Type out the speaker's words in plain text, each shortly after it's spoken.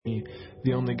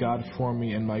the only God for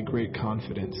me and my great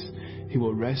confidence. He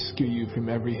will rescue you from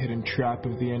every hidden trap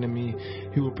of the enemy.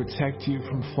 He will protect you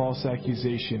from false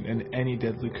accusation and any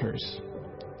deadly curse.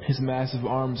 His massive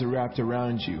arms are wrapped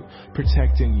around you,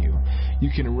 protecting you. You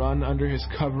can run under his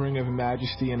covering of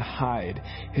majesty and hide.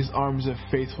 His arms of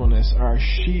faithfulness are a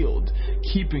shield,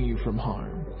 keeping you from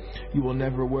harm. You will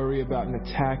never worry about an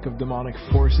attack of demonic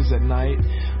forces at night,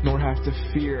 nor have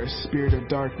to fear a spirit of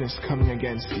darkness coming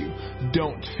against you.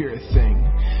 Don't fear a thing.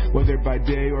 Whether by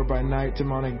day or by night,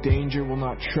 demonic danger will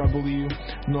not trouble you,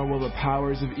 nor will the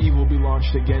powers of evil be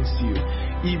launched against you.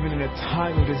 Even in a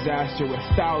time of disaster with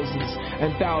thousands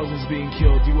and thousands being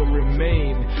killed, you will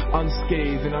remain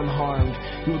unscathed and unharmed.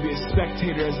 You will be a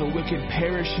spectator as the wicked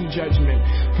perish in judgment,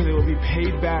 for they will be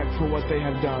paid back for what they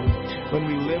have done. When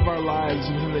we live our lives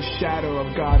within the shadow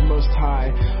of God Most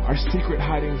High, our secret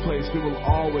hiding place, we will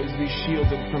always be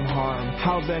shielded from harm.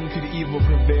 How then could evil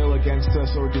prevail against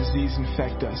us or disease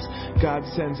infect us? God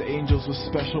sends angels with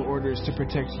special orders to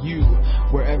protect you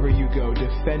wherever you go,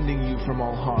 defending you from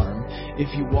all harm.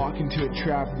 If you walk into a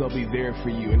trap, they'll be there for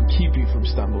you and keep you from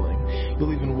stumbling.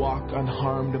 You'll even walk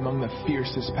unharmed among the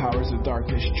fiercest powers of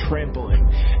darkness, trampling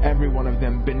every one of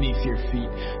them beneath your feet.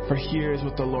 For here is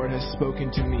what the Lord has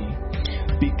spoken to me.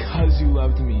 Because you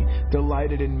loved me,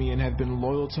 delighted in me, and have been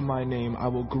loyal to my name, I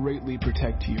will greatly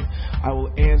protect you. I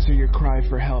will answer your cry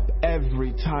for help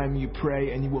every time you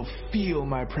pray, and you will feel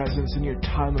my presence in your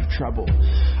time of trouble.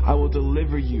 I will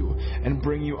deliver you and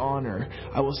bring you honor.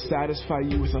 I will satisfy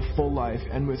you with a full life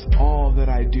and with all that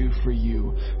I do for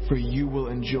you will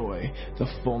enjoy the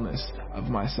fullness of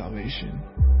my salvation.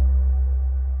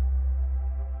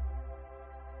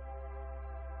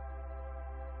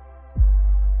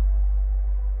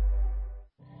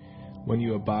 When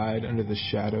you abide under the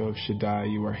shadow of Shaddai,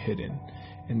 you are hidden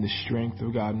in the strength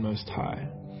of God Most High.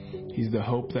 He's the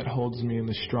hope that holds me and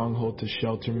the stronghold to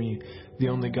shelter me, the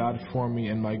only God for me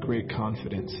and my great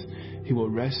confidence. He will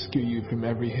rescue you from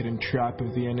every hidden trap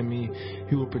of the enemy.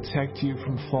 He will protect you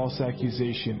from false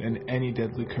accusation and any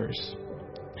deadly curse.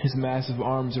 His massive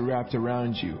arms are wrapped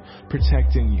around you,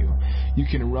 protecting you. You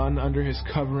can run under his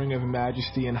covering of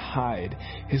majesty and hide.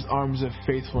 His arms of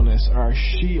faithfulness are a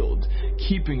shield,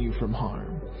 keeping you from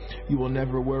harm. You will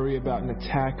never worry about an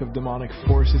attack of demonic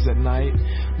forces at night,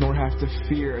 nor have to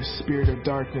fear a spirit of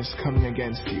darkness coming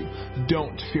against you.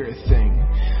 Don't fear a thing.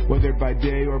 Whether by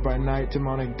day or by night,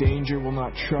 demonic danger will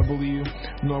not trouble you,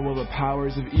 nor will the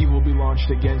powers of evil be launched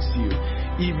against you.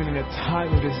 Even in a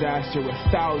time of disaster with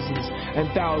thousands and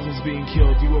thousands being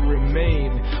killed, you will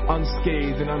remain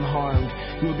unscathed and unharmed.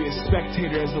 You will be a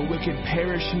spectator as the wicked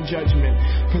perish in judgment,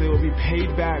 for they will be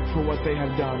paid back for what they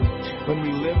have done. When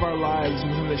we live our lives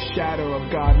within the shadow of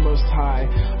God Most High,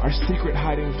 our secret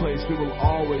hiding place, we will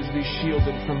always be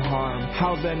shielded from harm.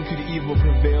 How then could evil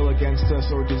prevail against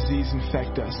us or disease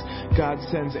infect us? God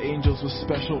sends angels with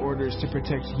special orders to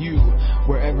protect you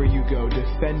wherever you go,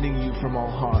 defending you from all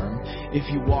harm.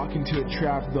 If you walk into a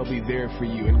trap, they'll be there for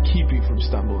you and keep you from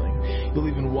stumbling. You'll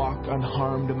even walk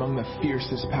unharmed among the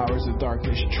fiercest powers of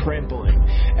darkness, trampling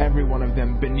every one of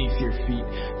them beneath your feet.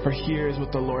 For here is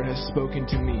what the Lord has spoken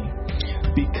to me.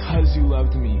 Because you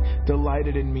loved me,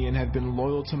 delighted in me, and have been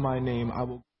loyal to my name, I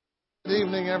will... Good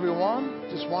evening, everyone.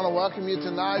 Just want to welcome you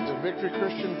tonight to Victory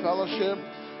Christian Fellowship.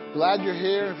 Glad you're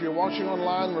here. If you're watching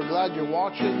online, we're glad you're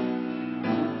watching.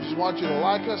 Just want you to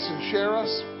like us and share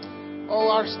us.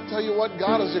 Oh, I tell you what,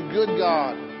 God is a good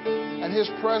God, and His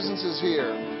presence is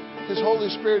here. His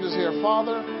Holy Spirit is here.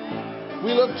 Father,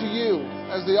 we look to you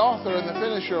as the author and the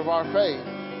finisher of our faith,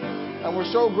 and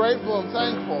we're so grateful and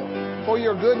thankful for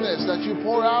your goodness that you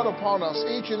pour out upon us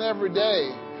each and every day.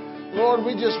 Lord,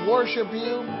 we just worship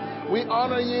you, we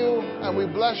honor you, and we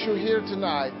bless you here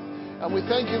tonight. And we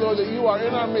thank you, Lord, that you are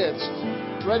in our midst,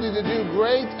 ready to do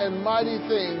great and mighty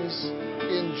things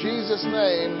in Jesus'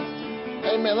 name.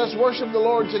 Amen. Let's worship the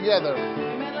Lord together.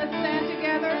 Amen. Let's stand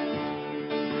together.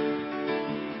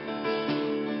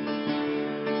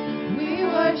 We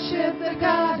worship the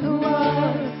God who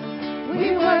was.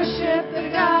 We worship the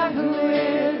God who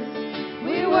is.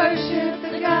 We worship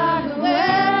the God who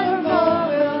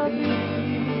evermore will be.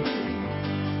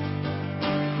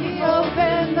 He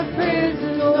opened the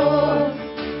prison doors.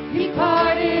 He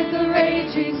parted the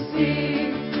raging sea.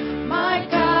 My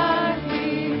God,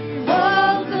 He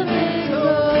holds the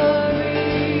victory.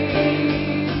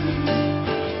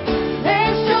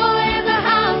 There's joy in the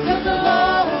house of the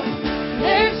Lord.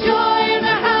 There's joy in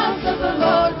the house of the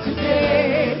Lord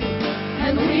today.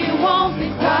 And we won't be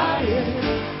quiet.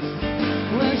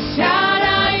 We'll shout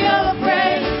out your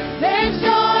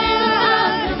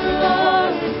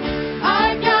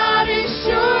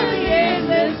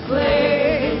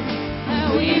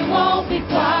be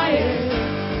quiet.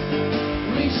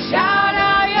 We shout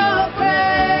out your praise.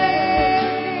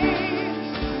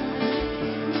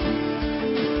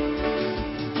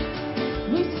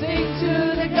 We sing to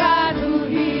the God who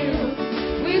heals.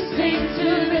 We sing to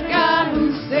the God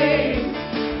who saves.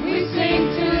 We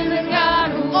sing to the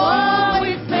God who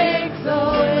always makes a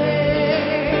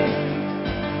way.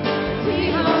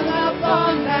 He hung up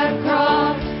on that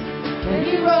cross and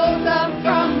he rose up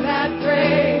from that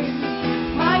grave.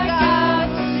 My God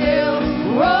still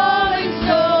rolling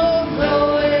stones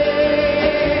away.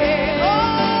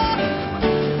 Oh,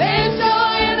 there's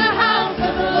joy in the house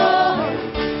of the Lord.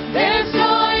 There's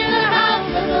joy in the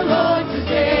house of the Lord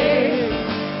today.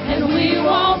 And we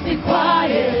won't be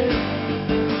quiet.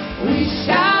 We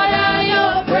shout out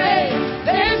your praise.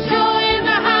 There's joy in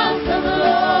the house of the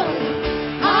Lord.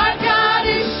 Our God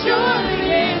is surely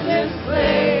in this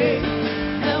place.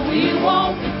 And we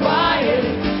won't be quiet.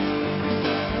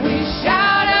 We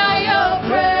shout out your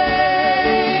praise.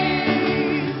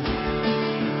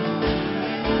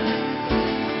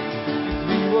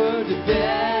 We were the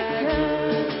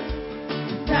beggars.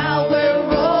 Now we're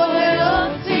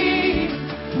royalty.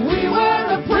 We were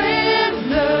the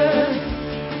prisoners.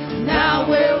 Now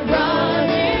we're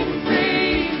running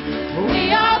free.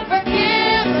 We are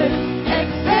forgiven,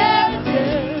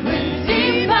 accepted,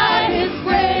 redeemed by His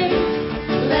grace.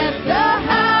 Let the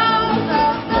house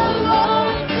of the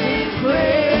Lord sing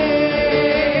praise.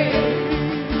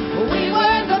 We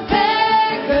were the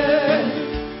beggars.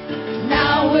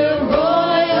 Now we're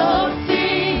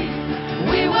royalty.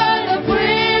 We were the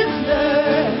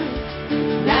prisoners.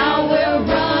 Now we're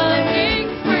running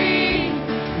free.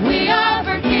 We are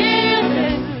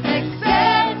forgiven,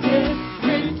 accepted,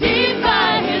 redeemed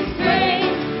by His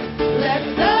grace. Let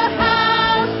the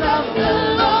house of the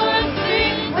Lord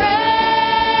sing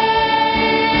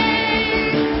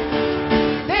praise.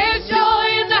 There's joy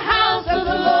in the house of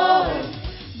the Lord.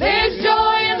 There's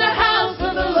joy in the house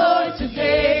of the Lord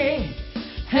today.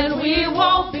 And we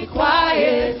won't be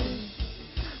quiet.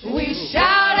 We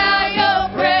shout out your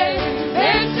praise.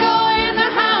 There's joy in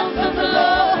the house of the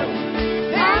Lord.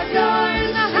 There's joy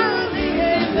in the house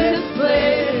in this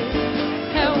place.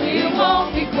 And we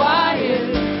won't be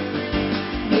quiet.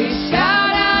 We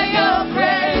shout out your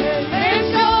praise.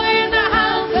 There's joy in the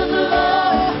house of the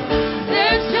Lord.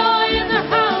 There's joy in the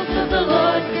house of the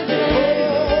Lord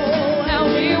today.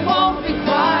 And we won't be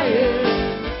quiet.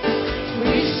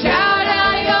 We shout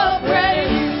out your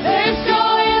praise. There's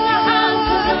joy in the house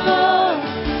of the Lord.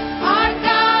 Our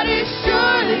God is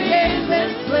surely in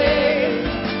this place.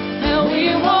 And we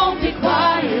won't be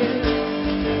quiet.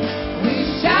 We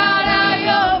shout out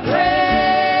your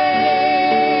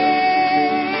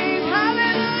praise.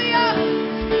 Hallelujah.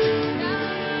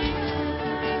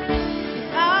 The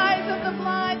eyes of the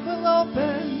blind will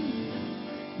open.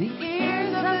 The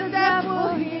ears of the deaf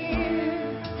will hear.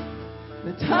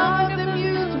 The tongue of the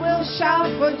mute will shout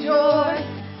for joy.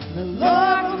 The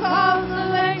Lord will cause the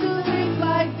lame to leap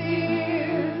like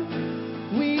deer.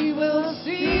 We will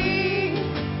see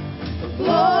the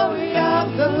glory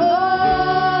of the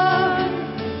Lord.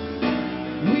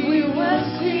 We will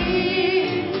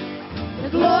see the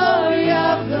glory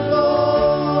of the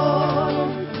Lord.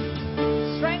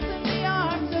 Strengthen the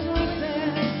arms of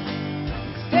weakness.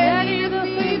 Steady the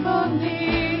feeble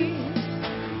knees.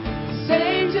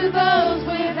 Say to those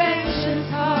with anxious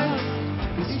hearts,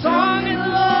 be strong in the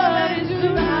Lord and do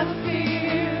not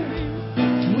fear.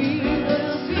 We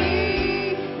will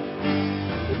see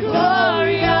the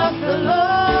glory of the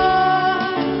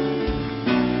Lord.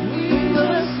 We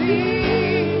will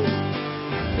see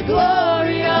the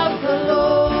glory of the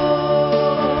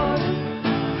Lord.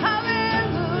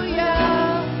 Hallelujah.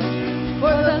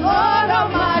 For the Lord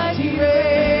Almighty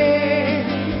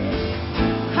reigns.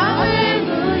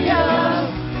 Hallelujah.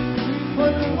 For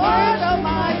the Lord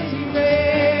Almighty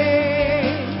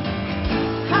reigns.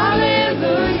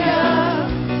 Hallelujah.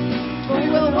 For we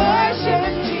will worship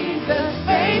Jesus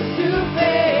face to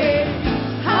face.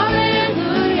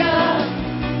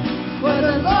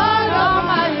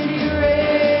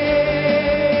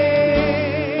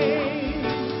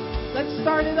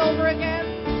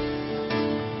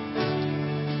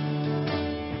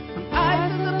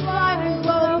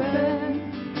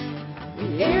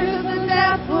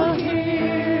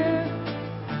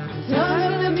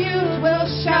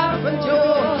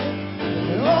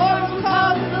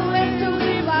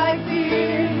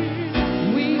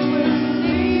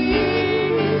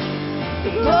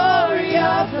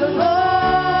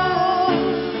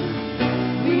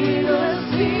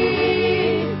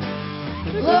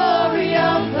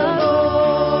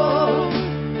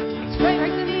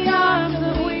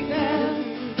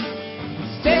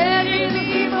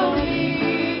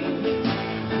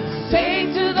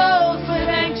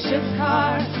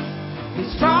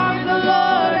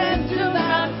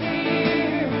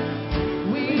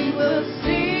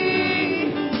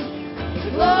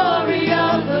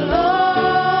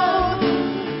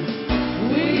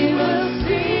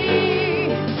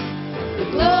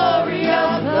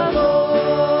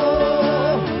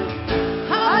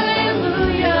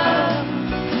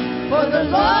 the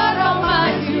Lord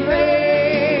Almighty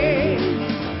reigns.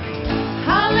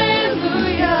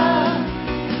 Hallelujah.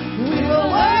 We will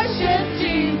worship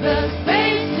Jesus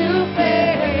face to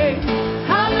face.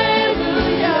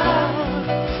 Hallelujah.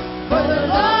 For the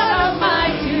Lord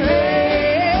Almighty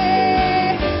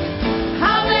reigns.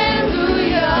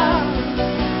 Hallelujah.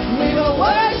 We will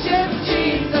worship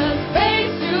Jesus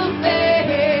face to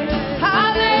face.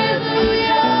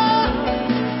 Hallelujah.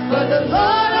 For the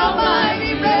Lord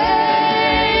Almighty reigns.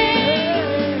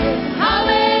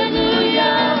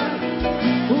 Hallelujah.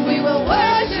 We will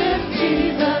worship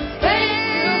Jesus face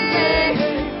to face.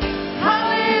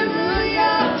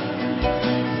 Hallelujah.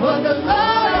 For the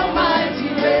Lord Almighty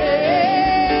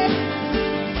reigns.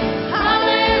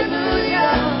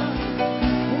 Hallelujah.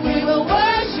 We will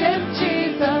worship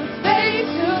Jesus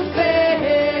face to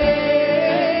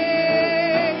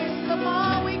face. Come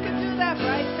on, we can do that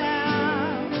right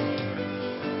now.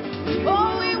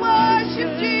 Oh, we worship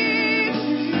Jesus.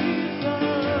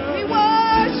 We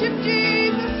worship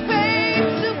Jesus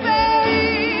face to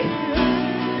face.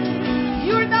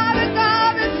 You're not a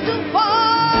God that's too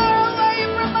far away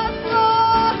from us,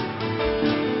 Lord.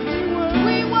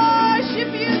 We worship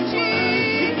you,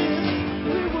 Jesus.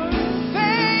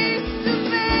 Face to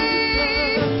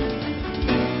face.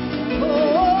 Oh,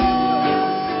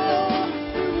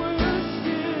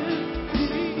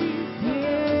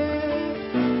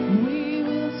 we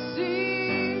will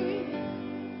see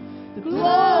the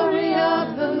glory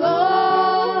of the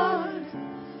Lord.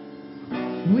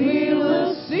 We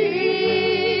will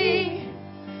see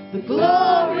the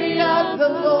glory of the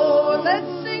Lord. Let's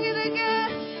sing it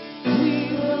again. We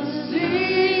will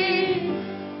see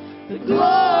the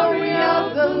glory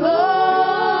of the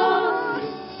Lord.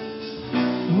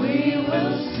 We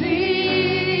will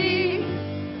see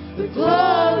the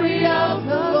glory of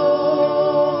the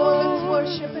Lord. Let's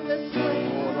worship in this place.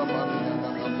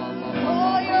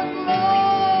 Oh, your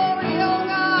glory, oh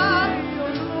God.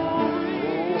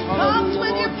 Comes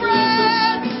with your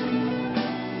presence.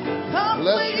 Comes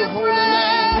Bless with your your holy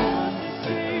name.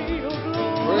 presence.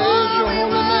 Praise your Oh, we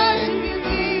holy worship name. you,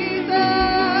 Jesus.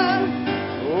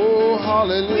 Oh, We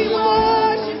hallelujah,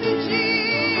 Lord. worship you,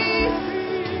 Jesus.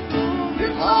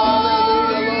 Your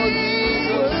Hallelujah, Lord glory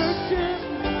Jesus.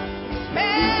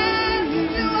 expands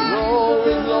to us.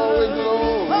 Glory, glory, glory to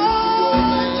your Oh,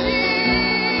 name. Jesus.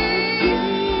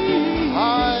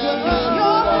 High and lifted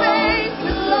Your up. face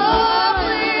is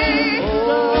lovely.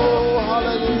 Oh,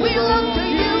 hallelujah, We look Lord. to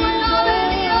you and not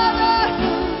any other.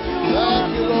 Thank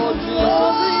you, Lord Oh,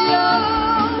 Jesus.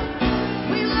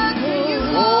 we look to you,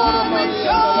 Oh, Lord, with Maria,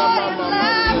 joy la, and ma,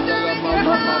 laughter in your ma,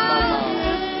 ma, ma, heart. ma.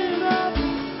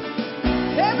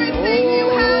 Everything you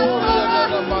have Oh, for la,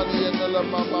 us, la, Maria, la,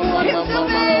 ma, ma, ma, it's ma, ma,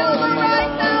 available ma,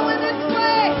 right ma, now ma, in ma. this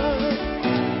place.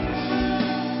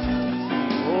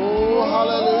 Oh,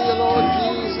 hallelujah, Lord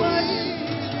Jesus.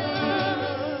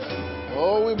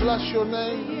 Oh, we bless your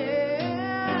name.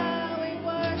 Yeah, we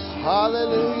worship you.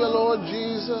 Hallelujah, Lord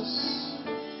Jesus.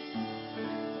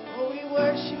 Oh, we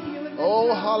worship you in this Oh,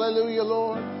 house. hallelujah,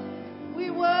 Lord. We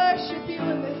worship you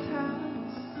in this house.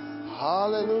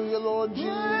 Hallelujah, Lord Worthy,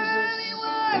 Jesus.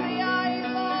 worthy are you,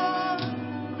 Lord.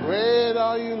 Great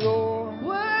are you, Lord.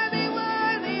 Worthy,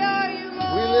 worthy are you,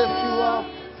 Lord. We lift you up.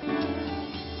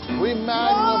 We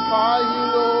magnify you,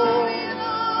 Lord.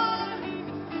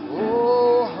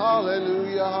 Oh,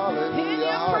 hallelujah,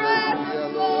 hallelujah, hallelujah,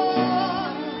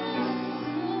 Lord.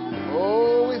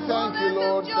 Oh, we thank you,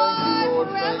 Lord. Thank you, Lord.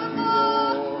 Thank you,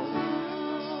 Lord.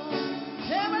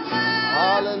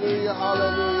 Hallelujah,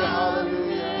 hallelujah,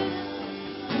 hallelujah.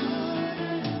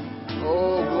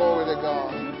 Oh, glory to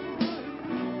God.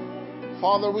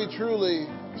 Father, we truly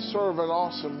serve an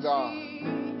awesome God.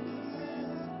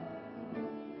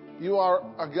 You are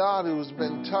a God who's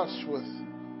been touched with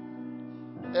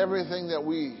everything that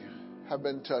we have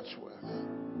been touched with.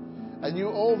 And you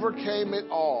overcame it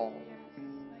all.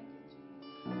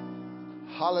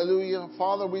 Hallelujah.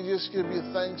 Father, we just give you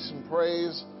thanks and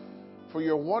praise for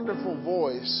your wonderful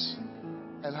voice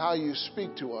and how you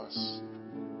speak to us.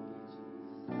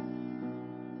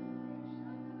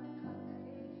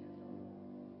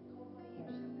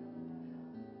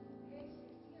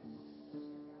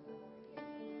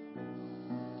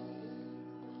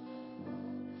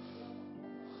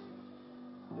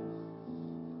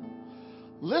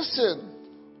 Listen,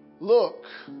 look,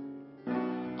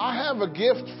 I have a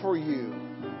gift for you.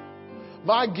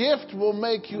 My gift will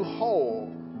make you whole.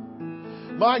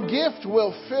 My gift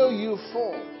will fill you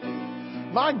full.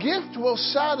 My gift will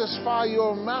satisfy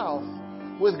your mouth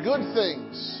with good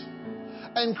things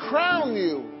and crown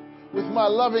you with my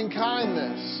loving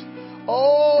kindness.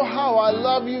 Oh, how I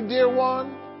love you, dear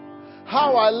one.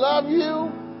 how I love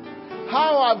you,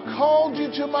 how I've called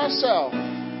you to myself,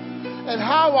 and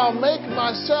how I'll make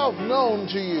myself known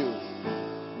to you.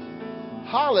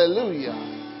 Hallelujah.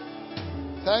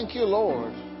 Thank you,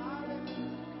 Lord.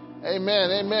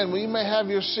 Amen. Amen. Well, you may have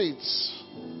your seats.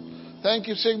 Thank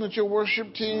you, Signature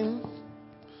Worship Team.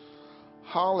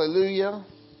 Hallelujah.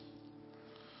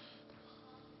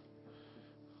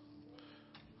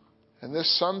 And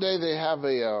this Sunday they have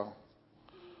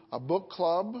a book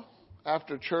club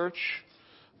after church.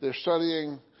 They're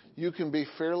studying You Can Be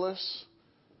Fearless.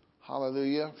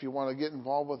 Hallelujah. If you want to get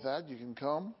involved with that, you can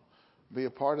come. Be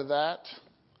a part of that.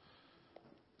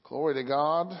 Glory to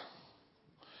God.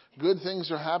 Good things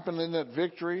are happening at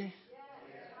Victory.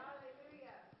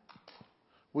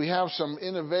 We have some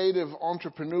innovative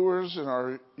entrepreneurs in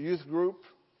our youth group.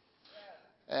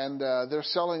 And they're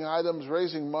selling items,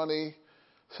 raising money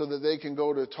so that they can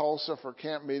go to Tulsa for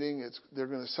camp meeting. They're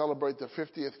going to celebrate the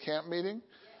 50th camp meeting.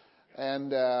 And,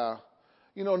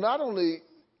 not only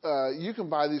you can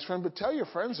buy these friends, but tell your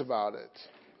friends about it.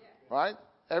 Right?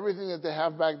 Everything that they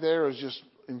have back there is just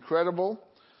incredible.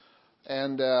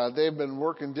 And they've been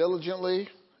working diligently.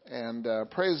 And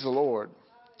praise the Lord.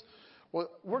 Well,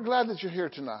 we're glad that you're here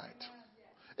tonight.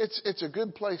 It's a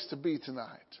good place to be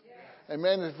tonight.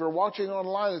 Amen. If you're watching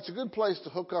online, it's a good place to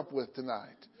hook up with tonight.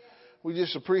 We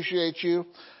just appreciate you.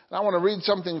 And I want to read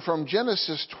something from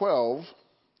Genesis 12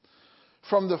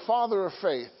 from the father of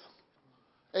faith,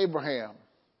 Abraham.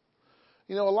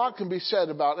 A lot can be said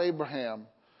about Abraham,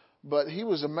 but he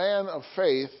was a man of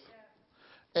faith.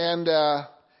 And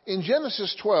in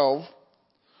Genesis 12,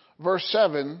 verse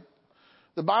 7,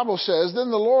 the Bible says, "Then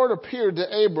the Lord appeared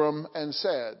to Abram and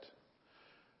said,"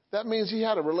 that means he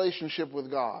had a relationship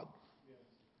with God.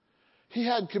 He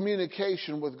had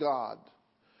communication with God.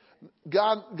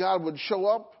 God would show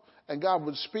up and God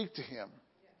would speak to him.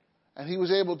 And he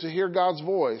was able to hear God's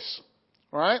voice.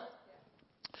 Right?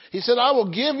 He said, "I will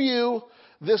give you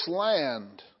this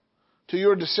land to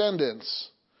your descendants."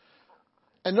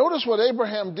 And notice what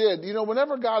Abraham did.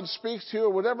 Whenever God speaks to you or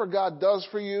whatever God does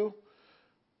for you,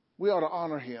 we ought to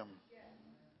honor him.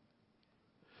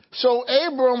 So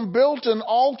Abram built an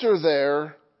altar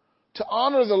there to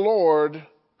honor the Lord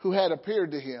who had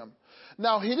appeared to him.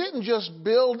 Now, he didn't just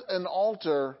build an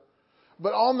altar,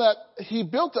 but he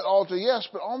built that altar, yes,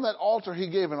 but on that altar he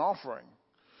gave an offering.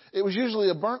 It was usually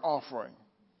a burnt offering.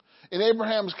 In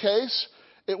Abraham's case,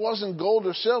 it wasn't gold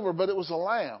or silver, but it was a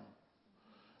lamb.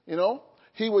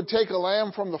 He would take a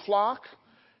lamb from the flock,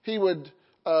 he would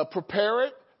prepare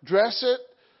it, dress it,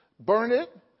 burn it,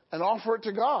 and offer it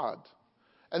to God.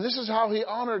 And this is how he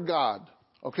honored God.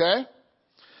 Okay?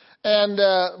 And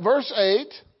verse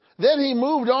 8, "Then he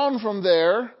moved on from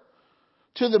there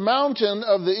to the mountain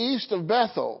of the east of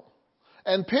Bethel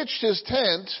and pitched his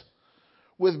tent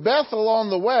with Bethel on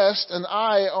the west and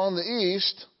Ai on the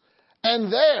east.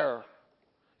 And there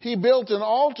he built an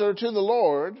altar to the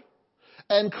Lord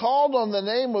and called on the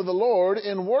name of the Lord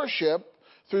in worship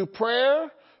through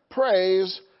prayer,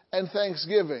 praise, and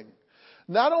thanksgiving."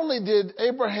 Not only did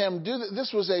Abraham do that,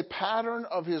 this was a pattern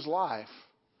of his life.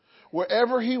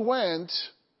 Wherever he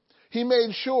went, he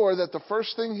made sure that the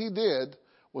first thing he did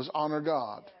was honor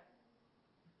God.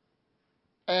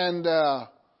 And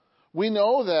we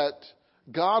know that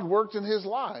God worked in his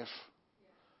life.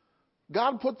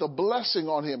 God put the blessing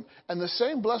on him. And the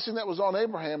same blessing that was on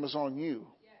Abraham is on you.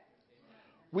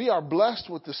 We are blessed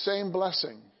with the same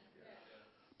blessing.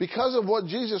 Because of what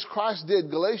Jesus Christ did,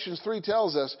 Galatians 3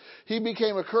 tells us, he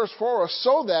became a curse for us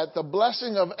so that the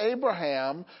blessing of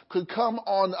Abraham could come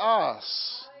on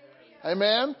us.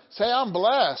 Amen? Say, "I'm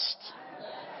blessed."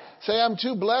 Say, "I'm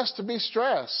too blessed to be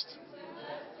stressed."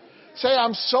 Say,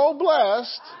 "I'm so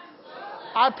blessed,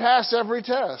 I pass every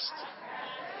test."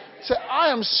 Say, "I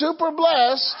am super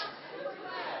blessed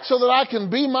so that I can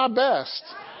be my best."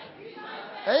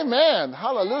 Amen.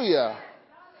 Hallelujah.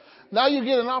 Now you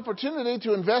get an opportunity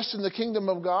to invest in the kingdom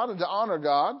of God and to honor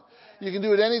God. You can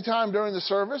do it anytime during the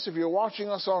service. If you're watching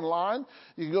us online,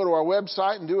 you can go to our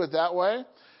website and do it that way.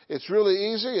 It's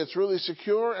really easy, it's really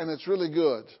secure, and it's really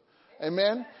good.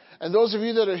 Amen. And those of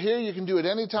you that are here, you can do it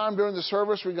anytime during the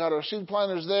service. We got our seed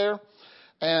planters there.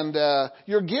 And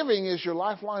your giving is your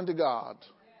lifeline to God.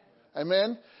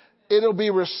 Amen. It'll be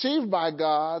received by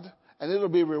God and it'll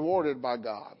be rewarded by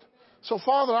God. So,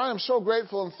 Father, I am so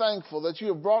grateful and thankful that you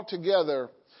have brought together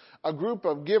a group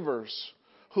of givers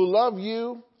who love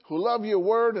you, who love your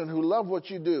word, and who love what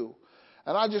you do.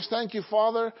 And I just thank you,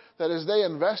 Father, that as they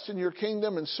invest in your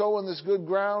kingdom and sow in this good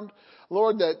ground,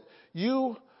 Lord, that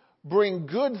you bring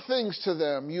good things to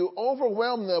them. You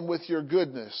overwhelm them with your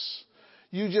goodness.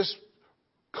 You just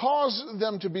cause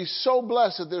them to be so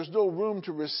blessed that there's no room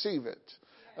to receive it.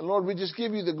 And Lord, we just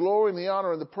give you the glory and the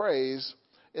honor and the praise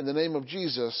in the name of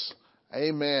Jesus.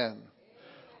 Amen.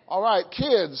 All right,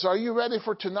 kids, are you ready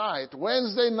for tonight?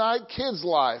 Wednesday night, Kids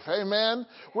Life. Amen.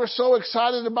 We're so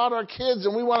excited about our kids,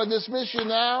 and we want to dismiss you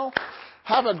now.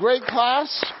 Have a great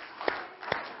class.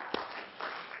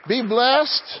 Be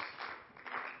blessed.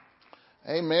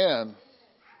 Amen.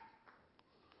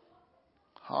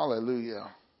 Hallelujah.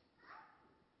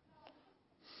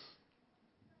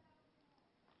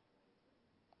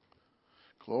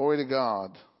 Glory to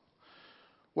God.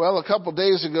 Well, a couple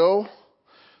days ago,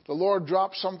 the Lord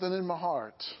dropped something in my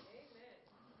heart.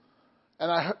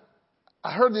 And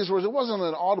I heard these words. It wasn't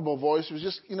an audible voice. It was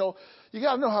just, you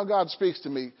got to know how God speaks to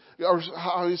me, or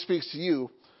how he speaks to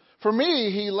you. For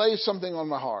me, he lays something on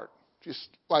my heart. Just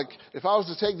like if I was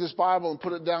to take this Bible and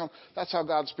put it down, that's how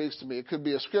God speaks to me. It could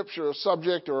be a scripture, a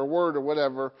subject, or a word, or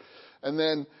whatever. And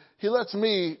then he lets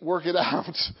me work it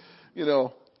out,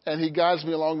 and he guides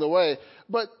me along the way.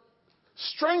 But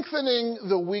strengthening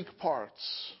the weak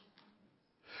parts.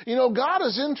 God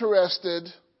is interested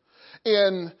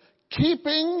in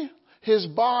keeping his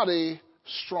body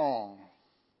strong.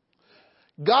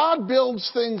 God builds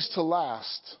things to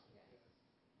last.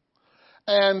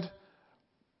 And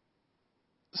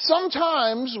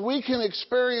sometimes we can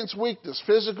experience weakness,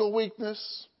 physical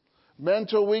weakness,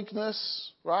 mental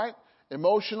weakness, right?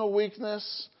 Emotional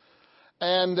weakness.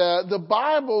 And the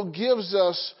Bible gives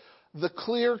us the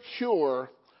clear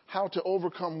cure how to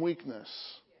overcome weakness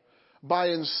by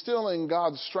instilling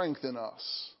God's strength in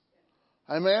us.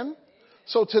 Amen?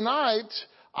 So tonight,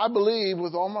 I believe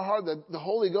with all my heart that the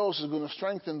Holy Ghost is going to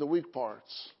strengthen the weak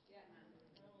parts.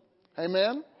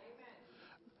 Amen?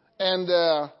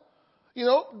 And,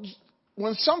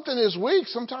 when something is weak,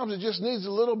 sometimes it just needs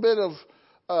a little bit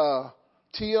of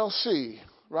TLC,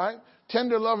 right?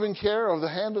 Tender loving care of the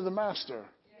hand of the master.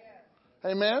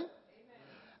 Amen?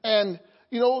 And,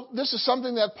 this is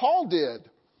something that Paul did.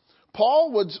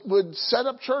 Paul would set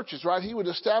up churches, right? He would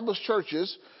establish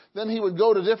churches. Then he would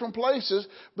go to different places.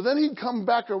 But then he'd come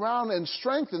back around and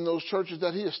strengthen those churches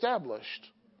that he established.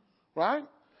 Right?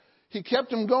 He kept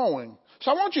them going.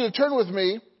 So I want you to turn with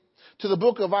me to the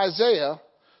book of Isaiah,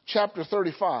 chapter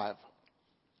 35.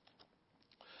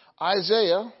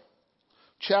 Isaiah,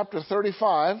 chapter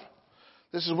 35.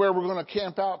 This is where we're going to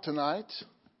camp out tonight.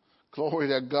 Glory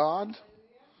to God.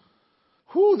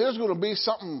 There's going to be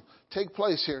something take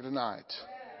place here tonight.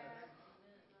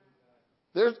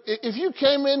 If you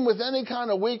came in with any kind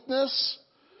of weakness,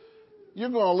 you're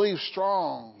going to leave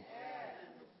strong.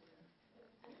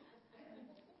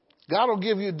 God will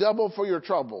give you double for your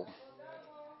trouble.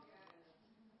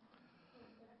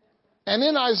 And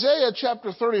in Isaiah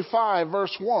chapter 35,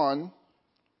 verse 1,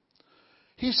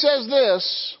 he says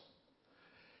this.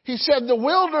 He said, the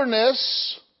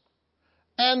wilderness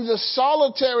and the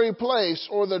solitary place,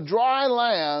 or the dry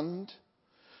land,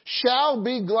 shall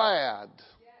be glad.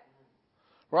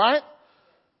 Right?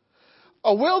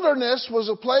 A wilderness was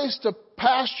a place to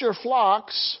pasture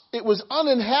flocks. It was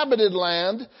uninhabited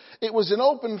land. It was an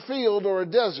open field or a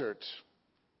desert.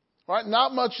 Right?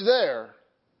 Not much there.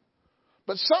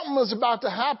 But something was about to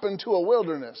happen to a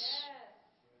wilderness.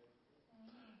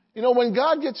 When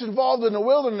God gets involved in a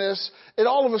wilderness, it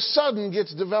all of a sudden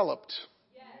gets developed.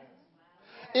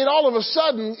 It all of a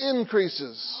sudden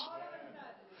increases.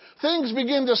 Things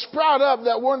begin to sprout up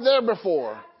that weren't there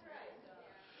before.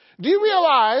 Do you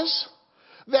realize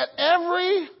that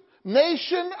every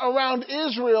nation around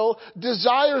Israel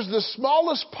desires the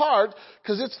smallest part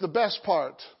because it's the best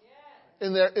part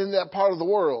in that part of the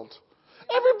world?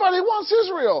 Everybody wants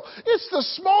Israel. It's the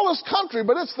smallest country,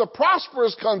 but it's the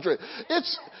prosperous country.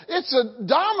 It's a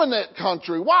dominant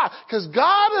country. Why? Because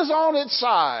God is on its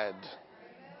side.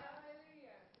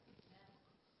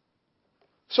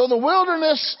 So the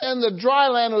wilderness and the dry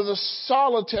land, or the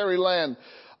solitary land.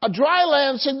 A dry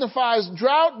land signifies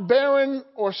drought, barren,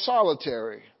 or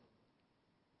solitary.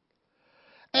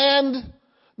 And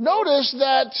notice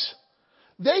that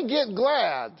they get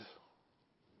glad.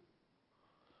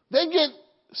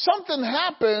 Something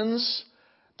happens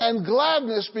and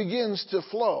gladness begins to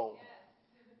flow.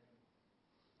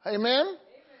 Amen?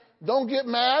 Don't get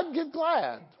mad, get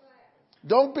glad.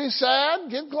 Don't be sad,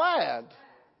 get glad.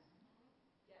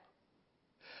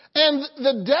 And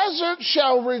the desert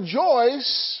shall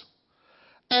rejoice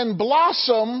and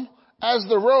blossom as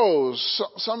the rose.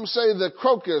 Some say the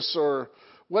crocus or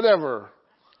whatever.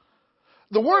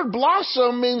 The word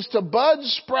blossom means to bud,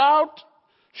 sprout,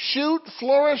 shoot,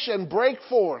 flourish, and break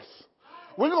forth.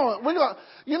 We're going,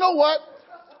 you know what?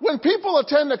 when people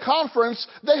attend a conference,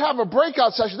 they have a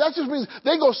breakout session. That just means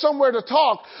they go somewhere to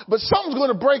talk, but something's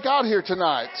going to break out here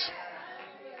tonight.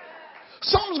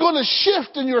 Something's going to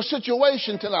shift in your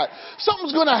situation tonight.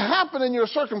 Something's going to happen in your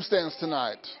circumstance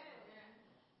tonight.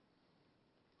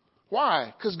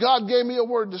 Why? Because God gave me a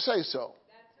word to say so.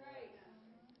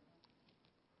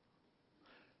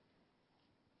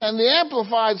 And the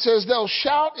Amplified says they'll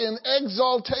shout in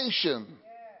exaltation.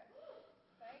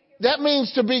 That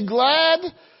means to be glad,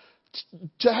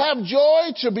 to have joy,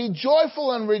 to be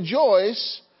joyful and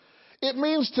rejoice. It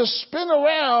means to spin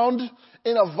around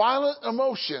in a violent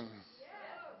emotion.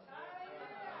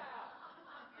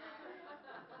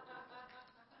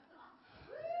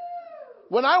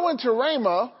 When I went to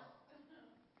Rhema,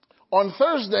 on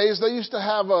Thursdays, they used to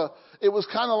have it was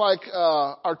kind of like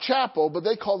our chapel, but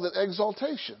they called it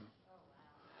exaltation.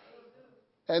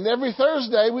 And every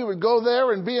Thursday we would go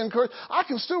there and be encouraged. I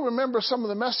can still remember some of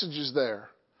the messages there.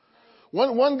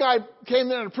 One guy came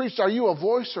there and preached, "Are you a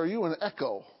voice or are you an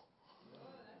echo?"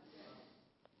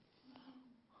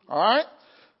 All right?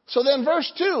 So then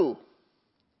verse 2.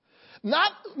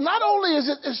 Not only is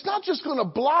it's not just going to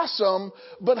blossom,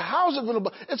 but how's it going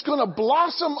to? It's going to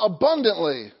blossom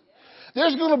abundantly.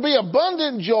 There's going to be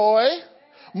abundant joy,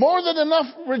 more than enough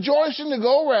rejoicing to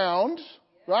go around,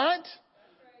 right?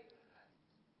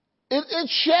 It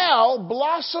shall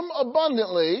blossom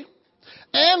abundantly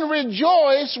and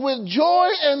rejoice with joy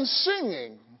and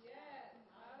singing.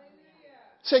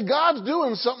 Say, God's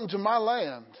doing something to my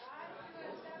land.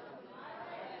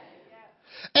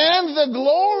 And the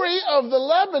glory of the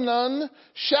Lebanon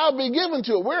shall be given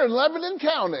to it. We're in Lebanon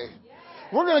County.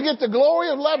 We're going to get the glory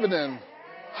of Lebanon.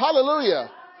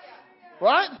 Hallelujah.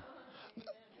 Right?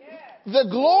 The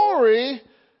glory,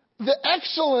 the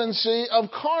excellency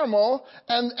of Carmel,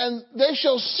 and they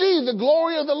shall see the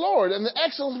glory of the Lord and the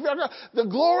excellency of God, the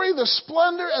glory, the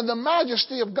splendor, and the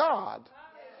majesty of God.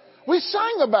 We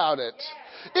sang about it.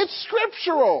 It's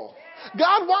scriptural.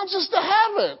 God wants us to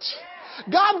have it.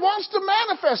 God wants to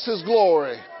manifest His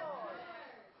glory.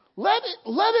 Let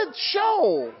it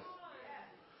show.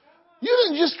 You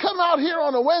didn't just come out here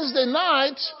on a Wednesday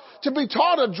night to be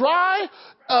taught a dry,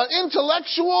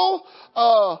 intellectual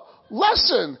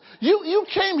lesson. You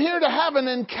came here to have an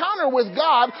encounter with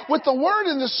God, with the Word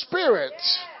and the Spirit.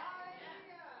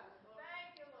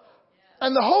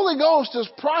 And the Holy Ghost is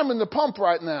priming the pump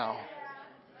right now.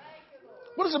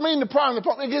 What does it mean to prime the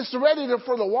pump? It gets ready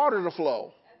for the water to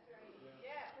flow.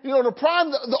 You know, to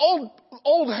prime the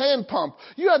old hand pump,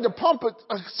 you had to pump it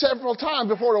several times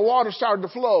before the water started to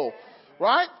flow,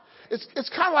 right? It's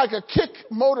kind of like a kick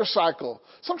motorcycle.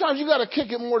 Sometimes you got to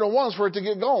kick it more than once for it to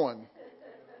get going.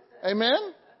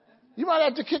 Amen? You might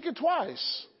have to kick it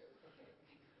twice.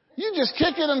 You just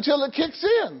kick it until it kicks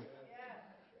in.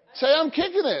 Say, I'm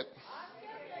kicking it.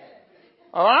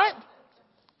 All right?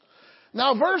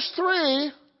 Now, verse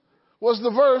 3 was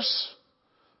the verse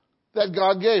that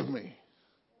God gave me.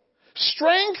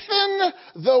 Strengthen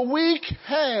the weak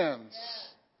hands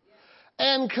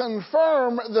and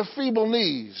confirm the feeble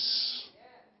knees.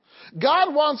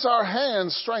 God wants our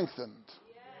hands strengthened.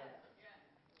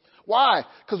 Why?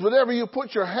 Because whatever you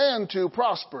put your hand to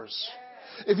prospers.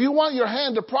 If you want your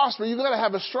hand to prosper, you've got to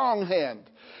have a strong hand.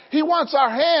 He wants our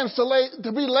hands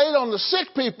to be laid on the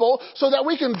sick people so that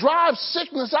we can drive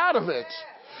sickness out of it.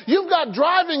 You've got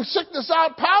driving sickness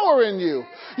out power in you.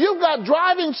 You've got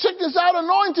driving sickness out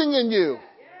anointing in you.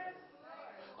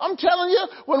 I'm telling you,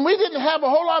 when we didn't have a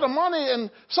whole lot of money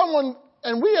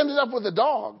and we ended up with a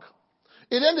dog.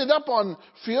 It ended up on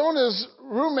Fiona's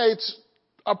roommate's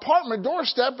apartment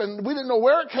doorstep, and we didn't know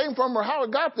where it came from or how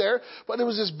it got there, but it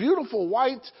was this beautiful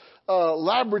white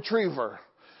lab retriever.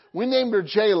 We named her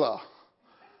Jayla.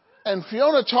 And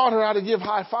Fiona taught her how to give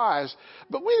high fives.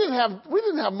 But we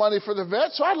didn't have money for the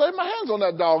vet, so I laid my hands on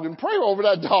that dog and pray over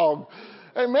that dog.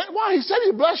 Amen. Why? He said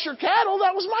he'd bless your cattle.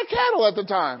 That was my cattle at the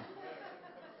time.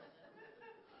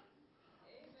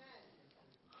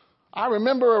 I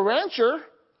remember a rancher.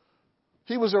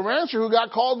 He was a rancher who got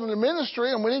called into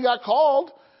ministry, and when he got called,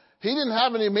 he didn't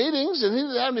have any meetings and he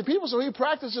didn't have any people, so he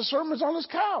practiced his sermons on his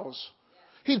cows.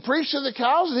 He'd preach to the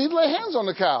cows and he'd lay hands on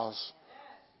the cows.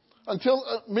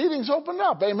 Until meetings opened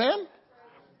up. Amen?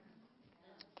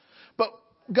 But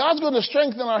God's going to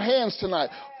strengthen our hands tonight.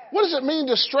 What does it mean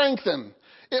to strengthen?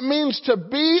 It means to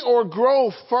be or grow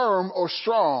firm or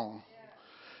strong.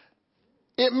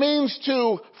 It means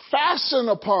to fasten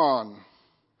upon.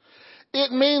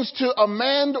 It means to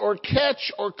amend or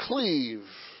catch or cleave.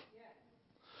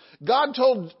 God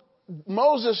told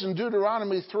Moses in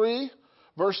Deuteronomy 3,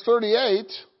 verse 38,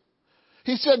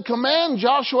 He said, command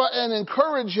Joshua and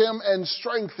encourage him and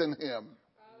strengthen him.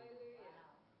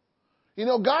 You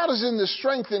know, God is in the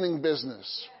strengthening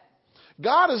business.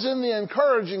 God is in the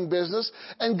encouraging business,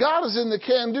 and God is in the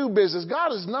can-do business.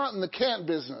 God is not in the can't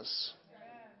business.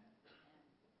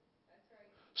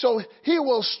 So He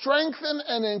will strengthen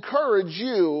and encourage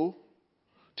you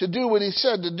to do what He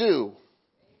said to do.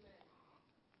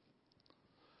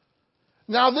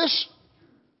 Now this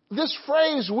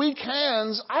phrase, weak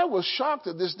hands, I was shocked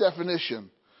at this definition.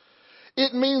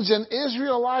 It means an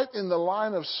Israelite in the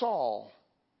line of Saul.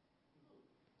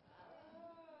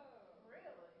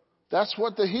 That's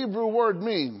what the Hebrew word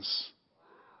means.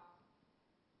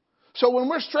 So when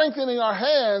we're strengthening our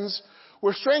hands,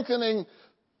 we're strengthening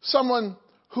someone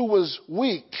who was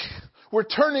weak. We're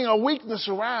turning a weakness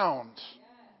around.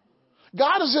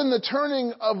 God is in the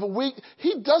turning of a weak.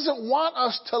 He doesn't want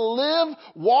us to live,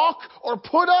 walk, or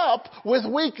put up with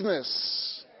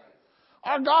weakness.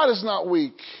 Our God is not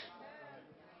weak.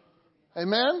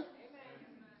 Amen?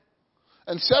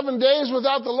 And 7 days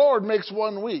without the Lord makes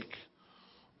 1 week.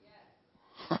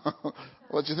 I'll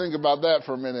let you think about that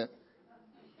for a minute.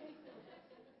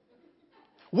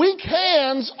 Weak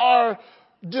hands are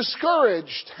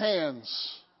discouraged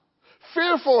hands,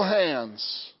 fearful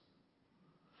hands,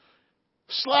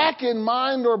 slack in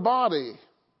mind or body.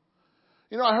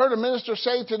 You know, I heard a minister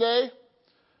say today,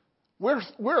 we're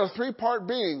a 3-part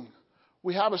being.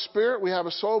 We have a spirit, we have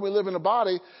a soul, we live in a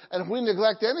body, and if we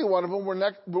neglect any one of them,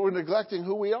 we're neglecting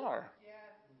who we are.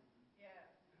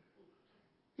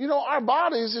 You know, our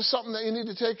bodies is something that you need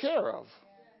to take care of.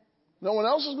 No one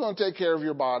else is going to take care of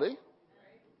your body.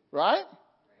 Right?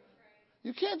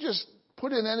 You can't just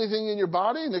put in anything in your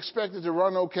body and expect it to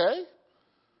run okay.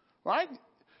 Right?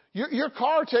 Your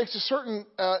car takes a certain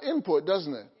input,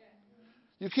 doesn't it?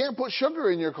 You can't put sugar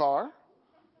in your car.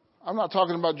 I'm not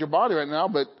talking about your body right now,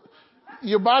 but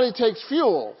your body takes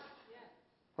fuel.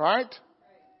 Right?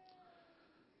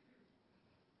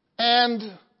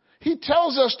 And He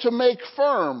tells us to make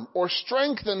firm or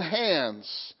strengthen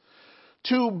hands,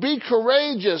 to be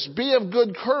courageous, be of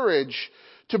good courage,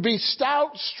 to be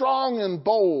stout, strong, and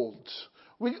bold.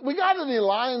 We got any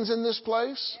lions in this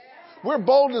place? We're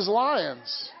bold as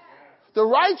lions. The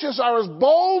righteous are as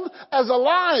bold as a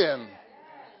lion.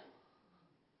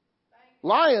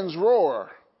 Lions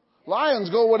roar. Lions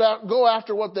go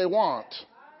after what they want.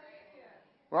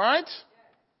 Right?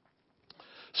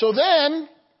 So then,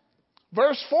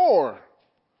 verse 4,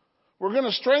 we're going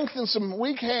to strengthen some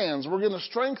weak hands. We're going to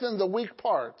strengthen the weak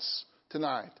parts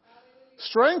tonight.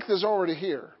 Strength is already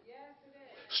here.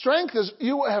 Strength is,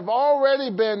 you have already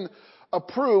been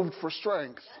approved for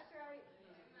strength.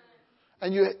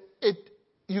 And you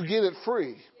get it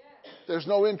free. There's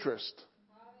no interest.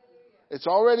 It's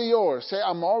already yours. Say,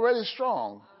 I'm already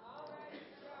strong.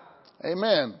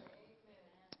 Amen.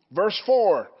 Verse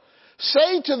 4,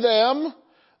 say to them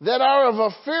that are of a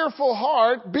fearful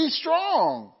heart, be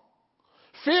strong.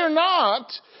 Fear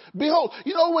not. Behold,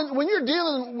 you know, when you're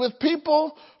dealing with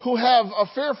people who have a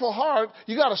fearful heart,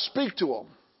 you got to speak to them.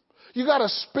 You got to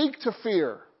speak to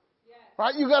fear.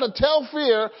 Right? You got to tell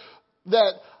fear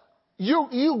that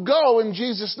you go in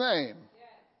Jesus' name.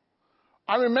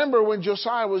 I remember when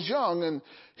Josiah was young and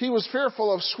he was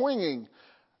fearful of swinging.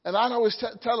 And I'd always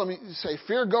tell him, say,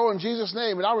 fear go in Jesus'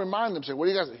 name. And I remind him, say, what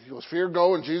do you guys say? He goes, fear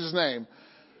go in Jesus' name.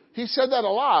 He said that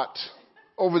a lot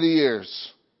over the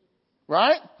years.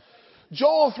 Right?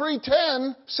 Joel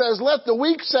 3:10 says, let the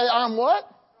weak say, I'm what?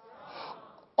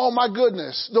 Oh my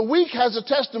goodness. The weak has a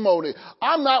testimony.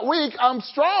 I'm not weak, I'm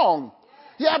strong.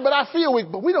 Yeah, but I feel weak.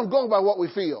 But we don't go by what we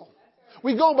feel.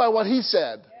 We go by what He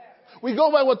said. We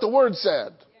go by what the Word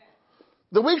said.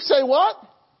 The weak say what?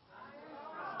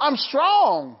 I'm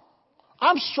strong.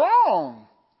 I'm strong.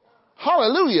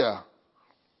 Hallelujah.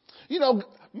 You know,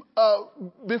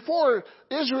 before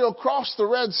Israel crossed the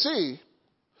Red Sea,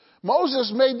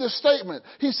 Moses made this statement.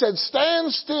 He said,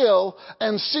 stand still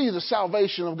and see the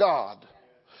salvation of God.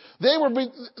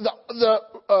 The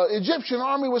Egyptian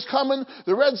army was coming.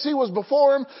 The Red Sea was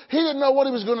before him. He didn't know what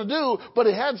he was going to do, but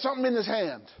he had something in his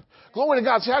hand. Glory to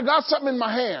God. Say, I got something in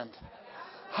my hand.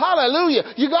 Hallelujah.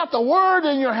 You got the Word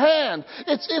in your hand.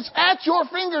 It's at your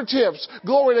fingertips.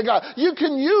 Glory to God. You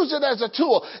can use it as a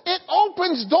tool. It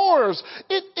opens doors.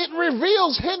 It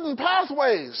reveals hidden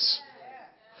pathways.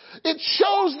 It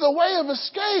shows the way of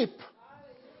escape.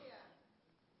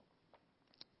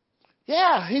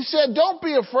 Yeah, He said, don't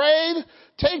be afraid.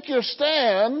 Take your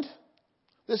stand.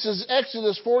 This is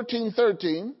Exodus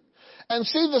 14:13. And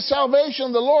see the salvation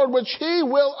of the Lord, which He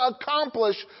will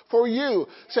accomplish for you.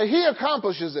 Say, He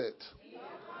accomplishes it.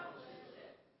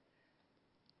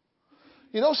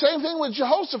 You know, same thing with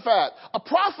Jehoshaphat. A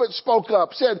prophet spoke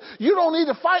up, said, you don't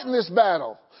need to fight in this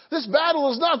battle. This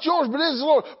battle is not yours, but it is the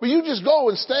Lord. But you just go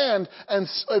and stand and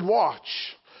watch.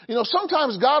 You know,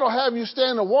 sometimes God will have you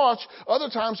stand and watch. Other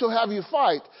times he'll have you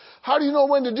fight. How do you know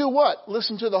when to do what?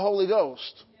 Listen to the Holy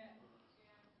Ghost.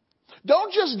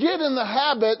 Don't just get in the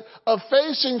habit of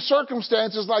facing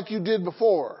circumstances like you did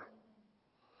before.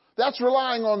 That's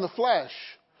relying on the flesh.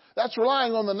 That's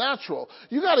relying on the natural.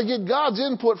 You got to get God's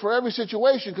input for every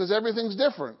situation because everything's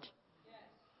different.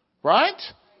 Right?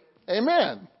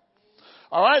 Amen.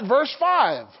 All right, verse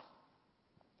 5.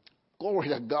 Glory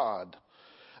to God.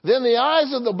 Then the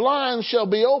eyes of the blind shall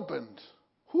be opened.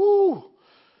 Whoo.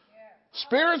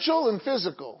 Spiritual and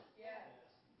physical.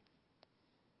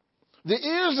 The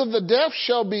ears of the deaf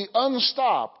shall be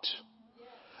unstopped.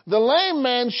 The lame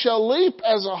man shall leap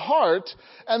as a hart,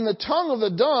 and the tongue of the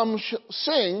dumb shall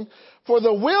sing. For in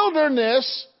the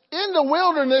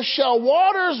wilderness shall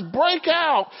waters break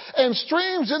out, and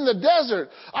streams in the desert.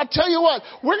 I tell you what,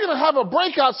 we're going to have a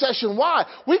breakout session. Why?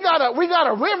 We got a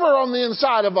river on the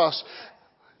inside of us.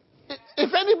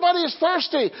 If anybody is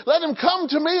thirsty, let him come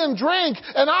to me and drink.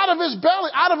 And out of his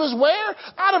belly, out of his where?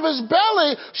 Out of his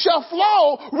belly shall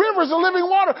flow rivers of living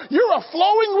water. You're a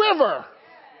flowing river.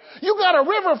 You got a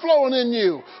river flowing in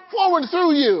you, flowing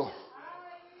through you.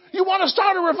 You want to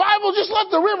start a revival? Just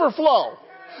let the river flow.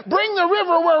 Bring the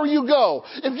river where you go.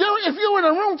 If you're in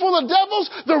a room full of devils,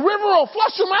 the river will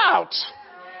flush them out.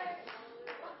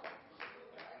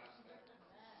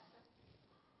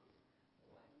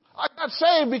 I got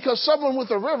saved because someone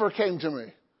with a river came to me.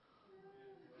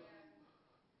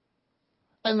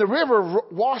 And the river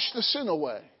washed the sin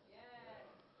away.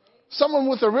 Someone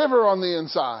with a river on the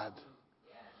inside.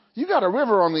 You got a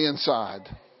river on the inside.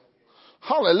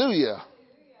 Hallelujah.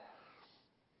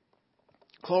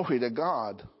 Glory to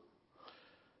God.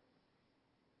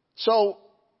 So,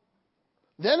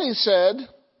 then he said,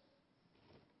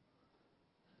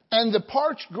 and the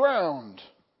parched ground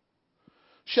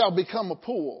shall become a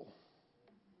pool.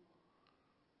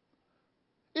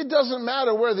 It doesn't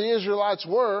matter where the Israelites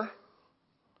were.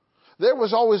 There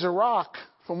was always a rock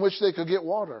from which they could get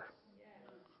water.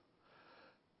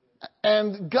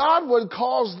 And God would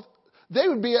cause, they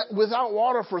would be without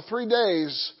water for 3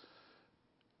 days.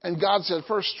 And God said,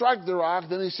 first strike the rock.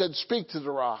 Then he said, speak to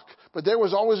the rock. But there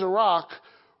was always a rock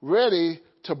ready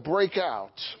to break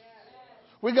out.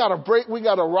 We got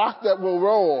a rock that will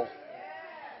roll.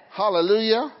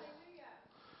 Hallelujah.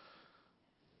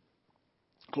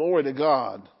 Glory to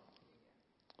God.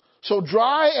 So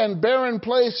dry and barren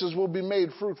places will be made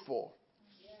fruitful.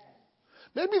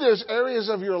 Maybe there's areas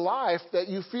of your life that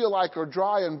you feel like are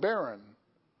dry and barren.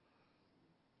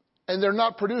 And they're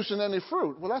not producing any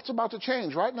fruit. Well, that's about to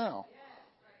change right now.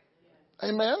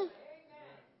 Amen?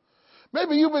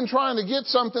 Maybe you've been trying to get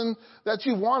something that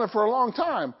you've wanted for a long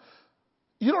time.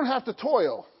 You don't have to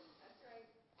toil.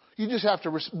 You just have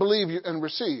to believe and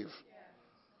receive.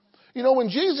 You know, when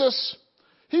Jesus,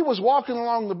 he was walking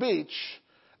along the beach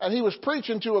and he was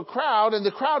preaching to a crowd, and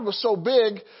the crowd was so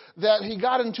big that he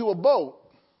got into a boat.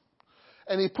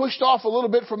 And he pushed off a little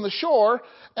bit from the shore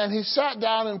and he sat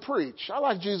down and preached. I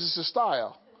like Jesus'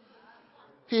 style.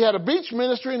 He had a beach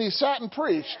ministry and he sat and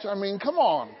preached. I mean, come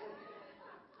on.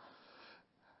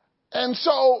 And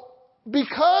so,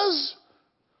 because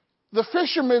the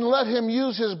fishermen let him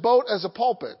use his boat as a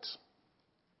pulpit,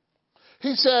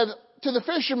 he said to the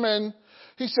fishermen,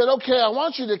 he said, okay, I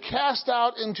want you to cast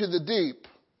out into the deep.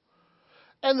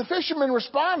 And the fisherman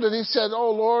responded. He said,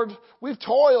 oh, Lord, we've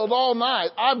toiled all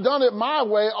night. I've done it my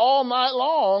way all night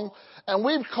long, and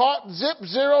we've caught zip,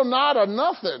 zero, nada,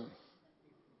 nothing.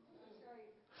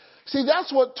 See,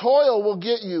 that's what toil will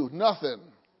get you, nothing.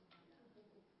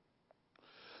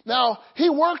 Now, he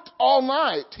worked all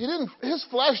night. His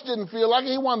flesh didn't feel like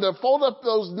it. He wanted to fold up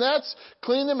those nets,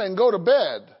 clean them, and go to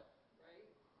bed.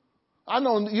 I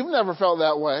know you've never felt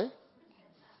that way.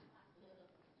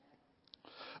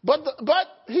 But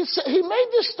he made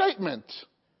this statement.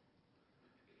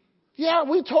 Yeah,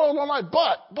 we toiled all night,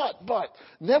 but,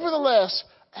 nevertheless,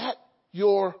 at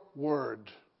your word.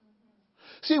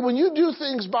 See, when you do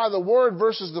things by the word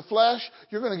versus the flesh,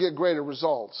 you're going to get greater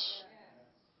results.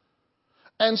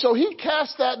 And so he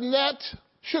cast that net,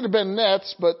 should have been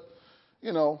nets, but,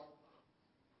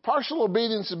 partial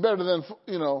obedience is better than,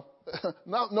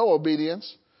 no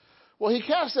obedience. Well, he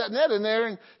cast that net in there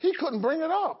and he couldn't bring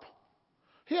it up.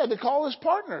 He had to call his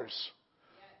partners.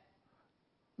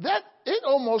 It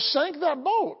almost sank that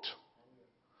boat.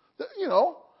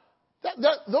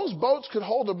 Those boats could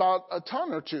hold about a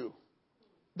ton or two.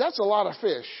 That's a lot of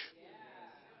fish.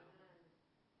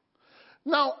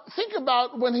 Now, think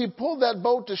about when he pulled that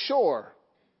boat to shore.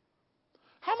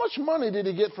 How much money did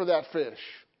he get for that fish?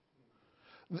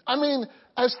 I mean,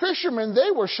 as fishermen,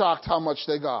 they were shocked how much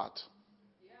they got,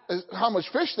 how much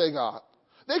fish they got.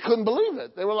 They couldn't believe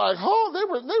it. They were like, oh,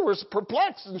 they were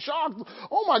perplexed and shocked.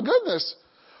 Oh my goodness.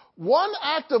 One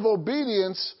act of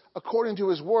obedience, according to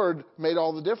his word, made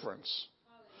all the difference.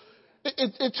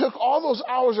 It took all those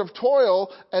hours of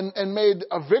toil and made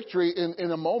a victory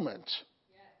in a moment.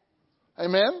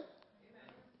 Amen?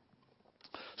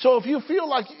 So if you feel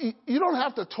like you don't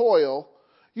have to toil,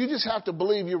 you just have to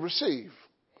believe you receive.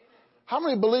 How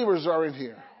many believers are in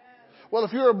here? Well,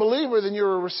 if you're a believer, then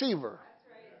you're a receiver.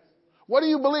 What do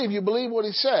you believe? You believe what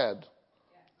he said.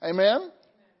 Amen?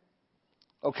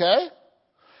 Okay?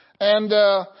 And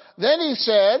then he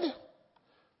said,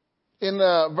 in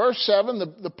verse 7,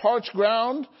 the parched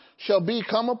ground shall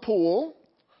become a pool,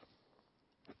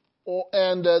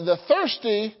 and the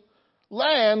thirsty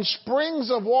land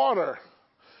springs of water.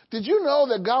 Did you know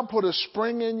that God put a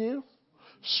spring in you?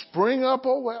 Spring up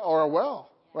a well, or a well,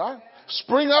 right?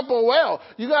 Spring up a well.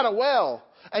 You got a well,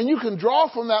 and you can draw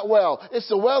from that well. It's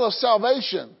the well of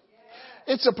salvation.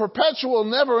 It's a perpetual,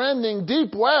 never-ending,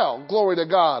 deep well, glory to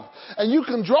God. And you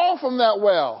can draw from that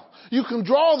well. You can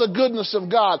draw the goodness of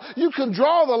God. You can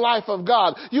draw the life of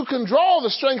God. You can draw the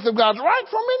strength of God right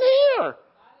from in here.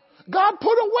 God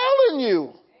put a well in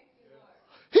you.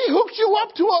 He hooked you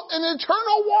up to an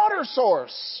eternal water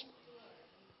source.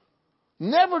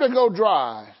 Never to go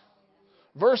dry.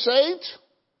 Verse 8.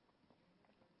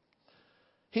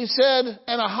 He said,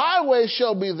 and a highway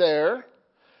shall be there,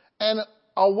 and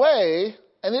a way,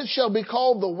 and it shall be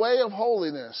called the way of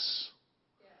holiness.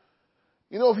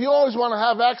 You know, if you always want to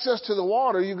have access to the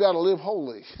water, you've got to live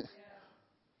holy.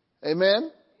 Amen?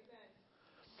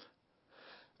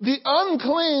 The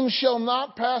unclean shall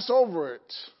not pass over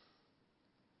it.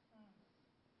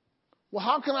 Well,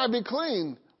 how can I be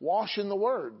clean? Wash in the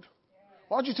Word.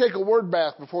 Why don't you take a word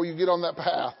bath before you get on that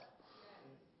path?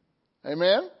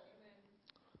 Amen?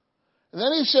 And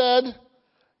then he said,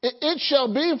 it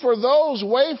shall be for those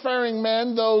wayfaring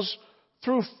men,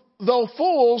 though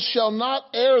fools shall not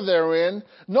err therein.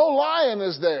 No lion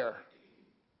is there,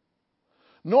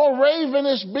 nor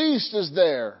ravenous beast is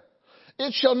there.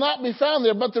 It shall not be found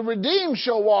there, but the redeemed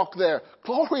shall walk there.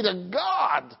 Glory to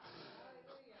God.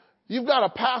 You've got a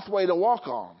pathway to walk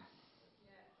on.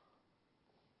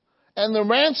 And the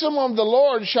ransom of the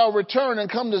Lord shall return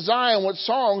and come to Zion with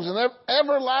songs, and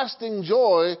everlasting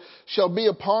joy shall be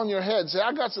upon your head. Say,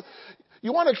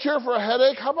 you want a cure for a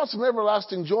headache? How about some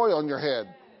everlasting joy on your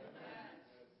head?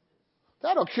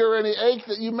 That'll cure any ache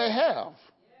that you may have.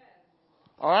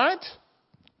 All right?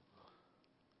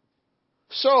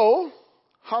 So,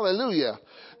 hallelujah.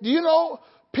 Do you know,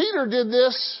 Peter did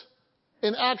this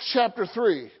in Acts chapter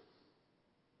 3.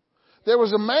 There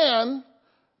was a man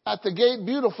at the gate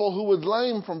beautiful who was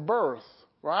lame from birth,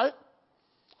 right?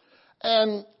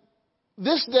 And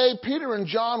this day, Peter and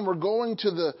John were going to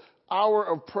the hour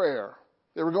of prayer.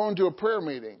 They were going to a prayer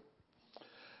meeting.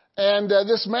 And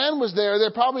this man was there.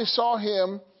 They probably saw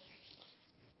him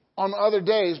on other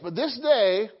days. But this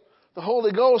day, the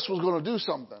Holy Ghost was going to do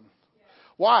something.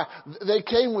 Why? They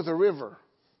came with a river.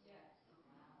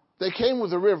 They came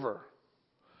with a river.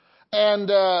 And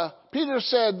Peter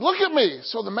said, look at me.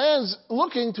 So the man's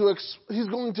looking he's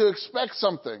going to expect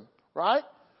something, right?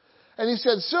 And he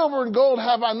said, silver and gold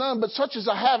have I none, but such as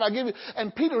I have I give you.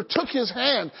 And Peter took his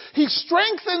hand. He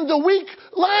strengthened the weak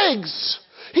legs.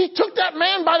 He took that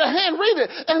man by the hand, read it,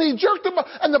 and he jerked him up.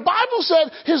 And the Bible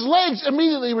said his legs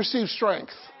immediately received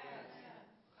strength.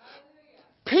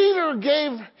 Peter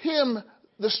gave him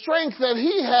the strength that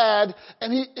he had,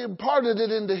 and he imparted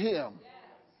it into him.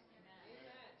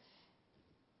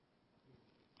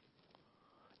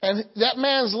 And that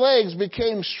man's legs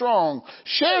became strong.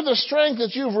 Share the strength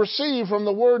that you've received from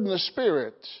the Word and the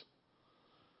Spirit.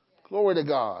 Glory to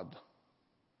God.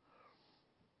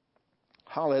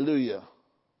 Hallelujah.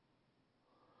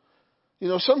 You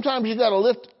know, sometimes you got to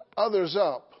lift others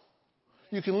up.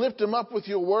 You can lift them up with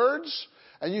your words,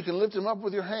 and you can lift them up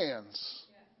with your hands.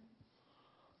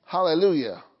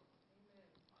 Hallelujah.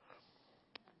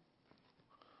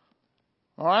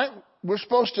 All right? We're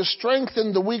supposed to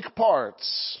strengthen the weak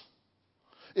parts.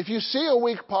 If you see a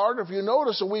weak part, or if you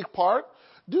notice a weak part,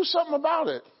 do something about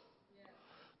it.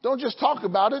 Don't just talk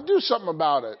about it, do something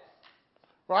about it.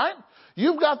 Right?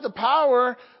 You've got the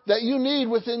power that you need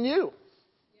within you.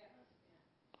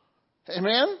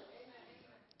 Amen?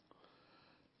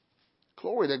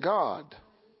 Glory to God.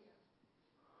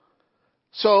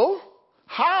 So,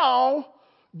 how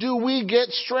do we get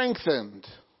strengthened?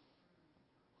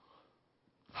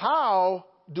 How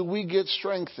do we get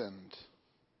strengthened?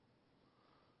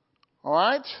 All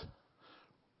right?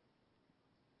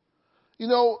 You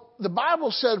know, the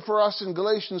Bible said for us in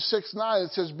Galatians 6:9,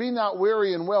 it says, be not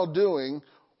weary in well-doing.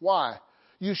 Why?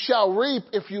 You shall reap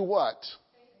if you what?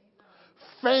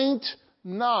 Faint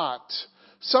not.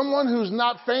 Someone who's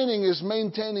not fainting is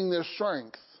maintaining their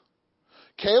strength.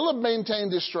 Caleb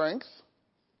maintained his strength.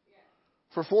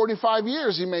 For 45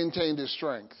 years he maintained his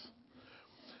strength.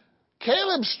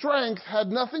 Caleb's strength had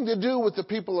nothing to do with the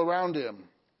people around him.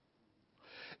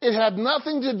 It had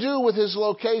nothing to do with his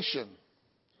location.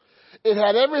 It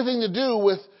had everything to do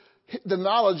with the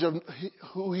knowledge of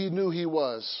who he knew he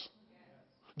was.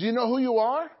 Do you know who you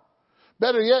are?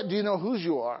 Better yet, do you know whose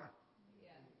you are?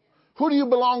 Who do you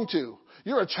belong to?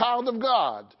 You're a child of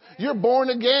God. You're born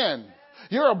again.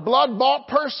 You're a blood-bought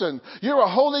person. You're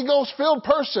a Holy Ghost-filled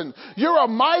person. You're a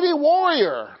mighty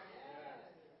warrior.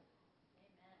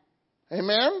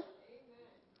 Amen?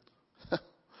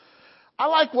 I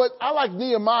like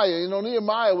Nehemiah. You know,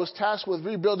 Nehemiah was tasked with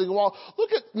rebuilding a wall.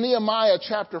 Look at Nehemiah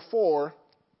chapter 4,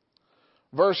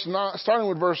 verse 9, starting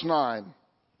with verse 9.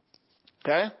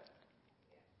 Okay?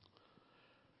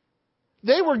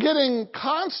 They were getting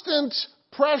constant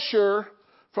pressure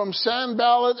from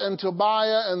Sanballat and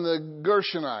Tobiah and the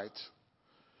Gershonites.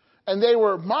 And they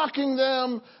were mocking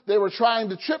them. They were trying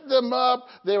to trip them up.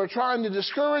 They were trying to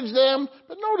discourage them.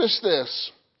 But notice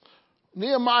this.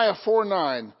 Nehemiah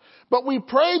 4:9. But we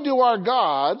prayed to our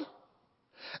God,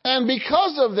 and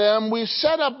because of them, we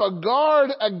set up a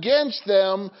guard against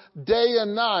them day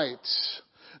and night.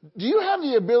 Do you have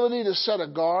the ability to set a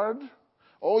guard?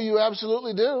 Oh, you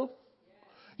absolutely do.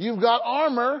 You've got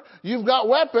armor, you've got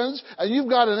weapons, and you've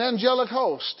got an angelic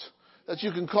host that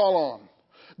you can call on.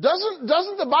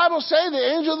 Doesn't the Bible say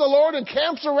the angel of the Lord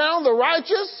encamps around the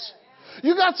righteous?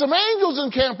 You got some angels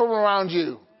encamping around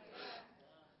you.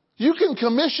 You can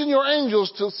commission your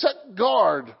angels to set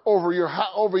guard over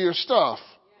your stuff.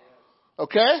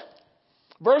 Okay?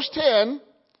 Verse 10,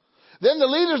 then the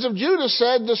leaders of Judah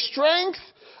said, the strength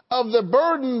of the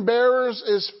burden bearers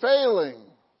is failing,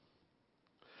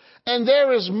 and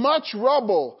there is much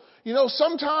rubble. You know,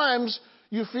 sometimes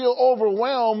you feel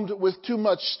overwhelmed with too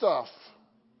much stuff.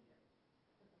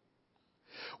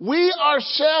 We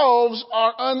ourselves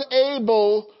are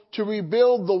unable to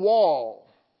rebuild the wall.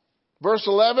 Verse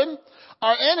 11,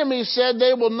 our enemies said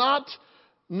they will not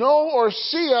know or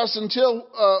see us until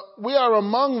we are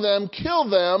among them, kill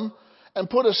them, and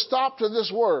put a stop to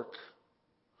this work.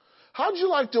 How'd you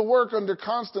like to work under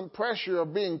constant pressure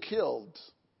of being killed?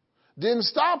 Didn't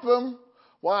stop them.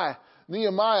 Why?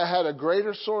 Nehemiah had a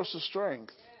greater source of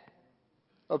strength.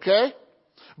 Okay?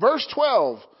 Verse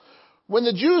 12, when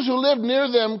the Jews who lived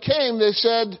near them came, they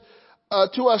said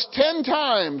to us 10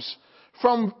 times,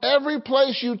 from every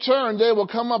place you turn, they will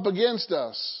come up against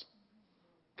us.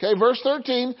 Okay, verse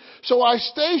 13. So I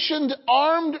stationed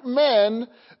armed men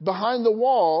behind the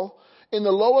wall in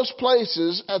the lowest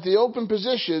places at the open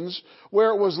positions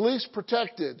where it was least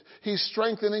protected. He's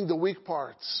strengthening the weak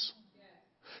parts.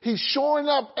 He's shoring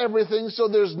up everything so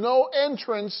there's no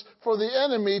entrance for the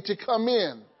enemy to come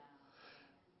in.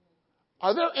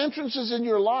 Are there entrances in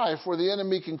your life where the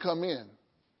enemy can come in?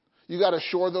 You got to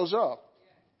shore those up.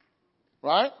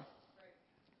 Right?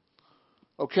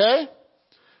 Okay?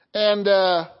 And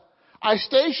I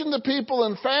stationed the people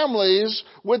in families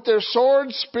with their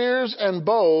swords, spears, and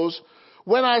bows.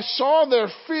 When I saw their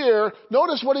fear,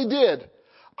 notice what he did.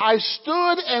 I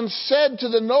stood and said to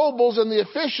the nobles and the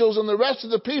officials and the rest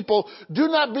of the people, do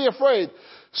not be afraid.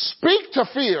 Speak to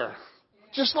fear.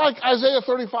 Just like Isaiah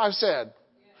 35 said.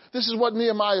 This is what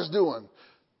Nehemiah is doing.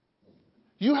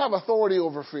 You have authority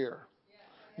over fear.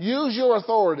 Use your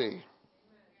authority.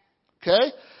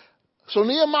 Okay? So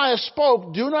Nehemiah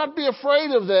spoke, do not be afraid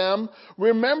of them.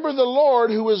 Remember the Lord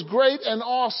who is great and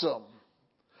awesome.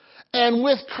 And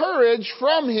with courage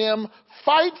from him,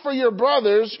 fight for your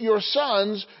brothers, your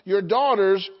sons, your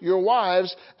daughters, your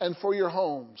wives, and for your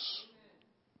homes.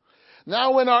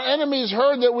 Now when our enemies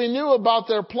heard that we knew about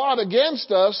their plot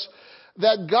against us,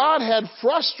 that God had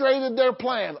frustrated their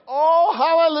plan. Oh,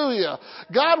 hallelujah.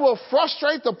 God will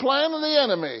frustrate the plan of the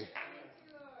enemy.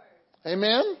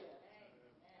 Amen?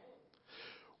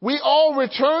 We all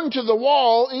returned to the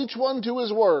wall, each one to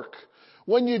his work.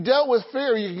 When you dealt with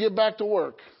fear, you could get back to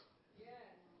work.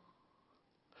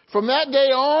 From that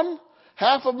day on,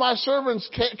 half of my servants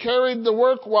carried the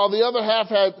work while the other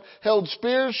half held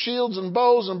spears, shields, and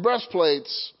bows and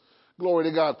breastplates. Glory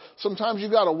to God. Sometimes you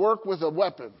got to work with a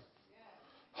weapon.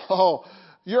 Oh,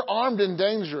 you're armed and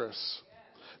dangerous.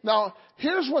 Now,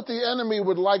 here's what the enemy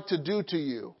would like to do to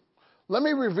you. Let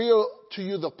me reveal to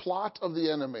you the plot of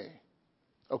the enemy.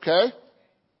 Okay?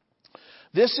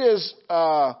 This is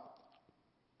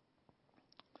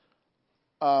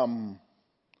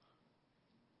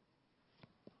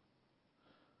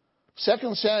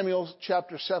 2 Samuel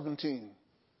chapter 17.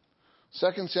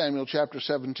 2 Samuel chapter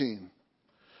 17.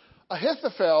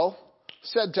 Ahithophel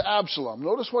said to Absalom,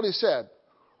 notice what he said.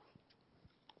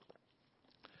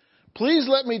 Please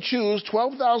let me choose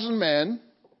 12,000 men,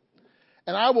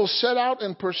 and I will set out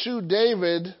and pursue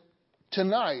David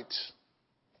tonight.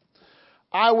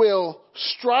 I will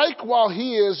strike while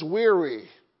he is weary.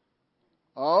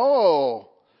 And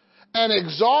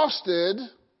exhausted,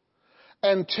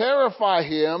 and terrify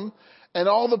him, and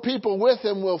all the people with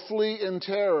him will flee in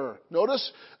terror.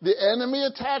 Notice, the enemy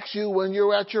attacks you when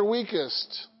you're at your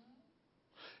weakest.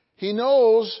 He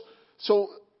knows, so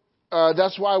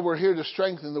that's why we're here to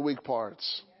strengthen the weak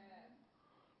parts.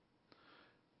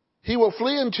 He will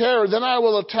flee in terror, then I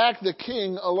will attack the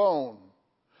king alone.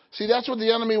 See, that's what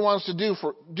the enemy wants to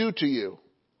do to you.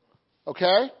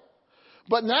 Okay?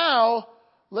 But now,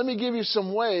 let me give you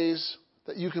some ways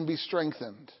that you can be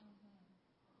strengthened.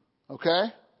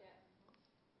 Okay?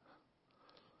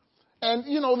 And,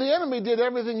 the enemy did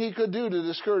everything he could do to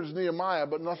discourage Nehemiah,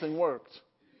 but nothing worked.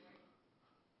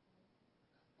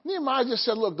 Nehemiah just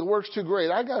said, look, the work's too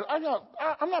great. I'm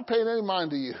not paying any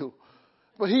mind to you.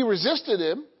 But he resisted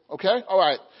him. Okay? All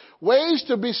right. Ways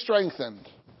to be strengthened.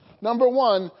 Number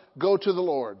 1, go to the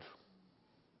Lord.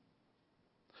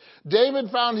 David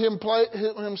found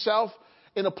himself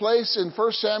in a place in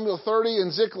 1 Samuel 30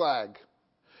 in Ziklag.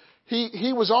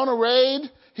 He was on a raid.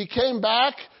 He came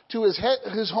back to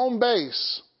his home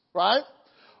base, right?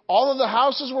 All of the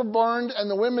houses were burned and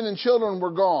the women and children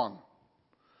were gone.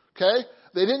 Okay?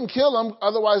 They didn't kill them,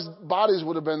 otherwise bodies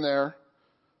would have been there.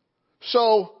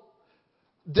 So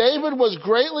David was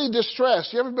greatly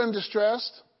distressed. You ever been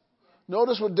distressed?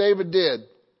 Notice what David did.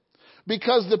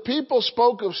 Because the people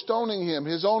spoke of stoning him,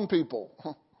 his own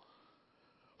people.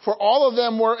 For all of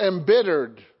them were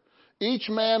embittered, each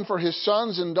man for his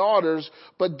sons and daughters,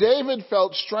 but David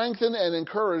felt strengthened and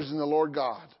encouraged in the Lord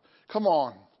God. Come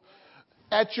on.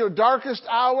 At your darkest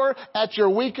hour, at your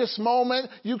weakest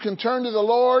moment, you can turn to the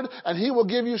Lord and He will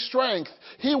give you strength.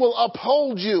 He will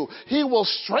uphold you. He will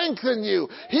strengthen you.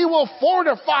 He will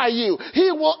fortify you.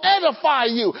 He will edify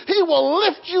you. He will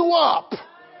lift you up.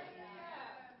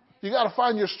 You got to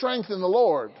find your strength in the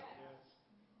Lord.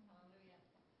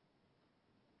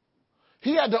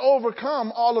 He had to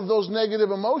overcome all of those negative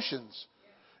emotions.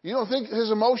 You don't think his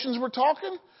emotions were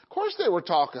talking? Of course they were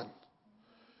talking.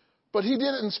 But he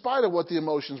did it in spite of what the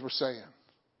emotions were saying.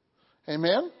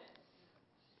 Amen?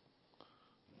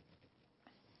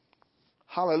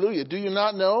 Hallelujah. Do you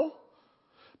not know?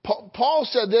 Paul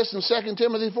said this in 2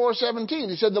 Timothy 4:17.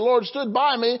 He said, the Lord stood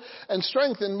by me and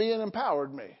strengthened me and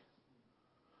empowered me.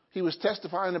 He was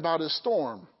testifying about his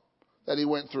storm that he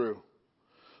went through.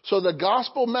 So the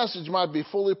gospel message might be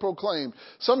fully proclaimed.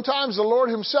 Sometimes the Lord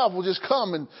himself will just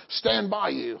come and stand by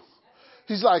you.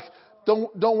 He's like,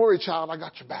 don't worry, child. I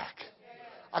got your back.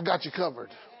 I got you covered.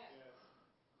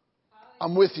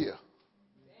 I'm with you.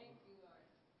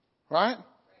 Right?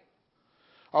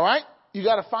 All right? You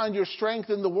got to find your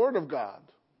strength in the Word of God.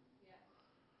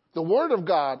 The Word of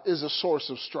God is a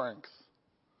source of strength.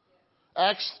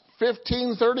 Acts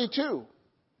 15:32.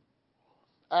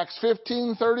 Acts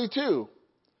 15:32.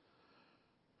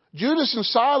 Judas and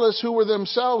Silas, who were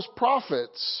themselves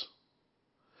prophets,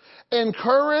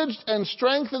 encouraged and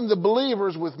strengthened the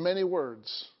believers with many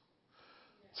words.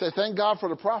 Say, thank God for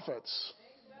the prophets.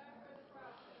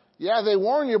 Yeah, they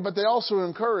warn you, but they also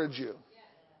encourage you.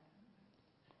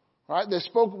 Right? They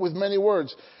spoke with many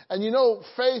words. And you know,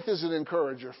 faith is an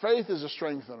encourager. Faith is a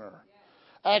strengthener.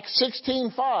 Acts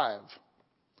 16:5.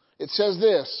 It says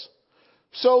this.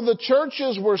 So the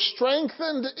churches were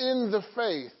strengthened in the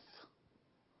faith,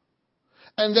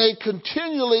 and they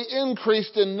continually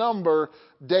increased in number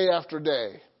day after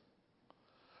day.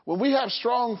 When we have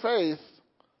strong faith,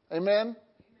 amen,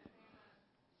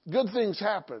 good things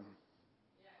happen.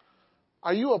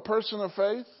 Are you a person of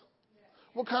faith?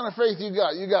 What kind of faith you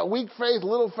got? You got weak faith,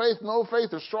 little faith, no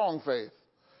faith, or strong faith?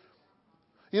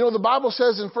 You know, the Bible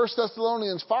says in 1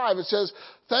 Thessalonians 5, it says,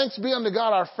 thanks be unto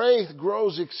God, our faith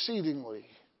grows exceedingly.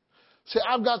 Say,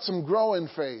 I've got some growing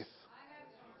faith.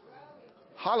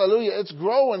 Hallelujah. It's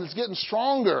growing. It's getting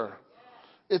stronger.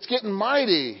 It's getting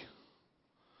mighty.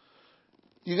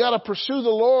 You got to pursue the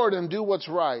Lord and do what's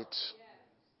right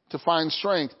to find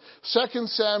strength. 2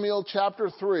 Samuel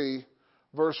chapter 3,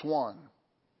 verse 1.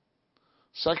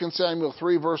 2 Samuel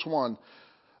 3, verse 1.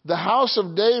 The house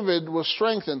of David was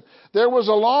strengthened. There was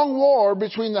a long war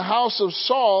between the house of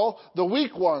Saul, the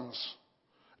weak ones,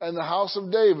 and the house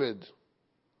of David.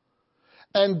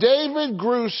 And David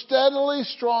grew steadily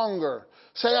stronger.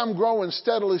 Say, I'm growing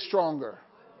steadily stronger.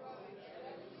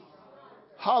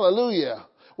 Hallelujah.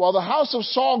 while the house of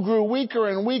Saul grew weaker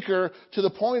and weaker to the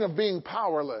point of being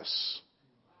powerless.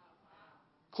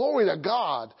 Glory to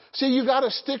God. See, you got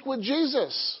to stick with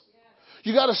Jesus.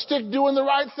 You got to stick doing the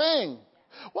right thing.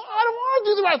 Well, I don't want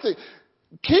to do the right thing.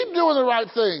 Keep doing the right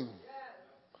thing.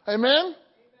 Amen?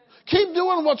 Keep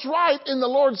doing what's right in the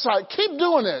Lord's sight. Keep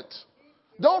doing it.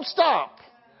 Don't stop.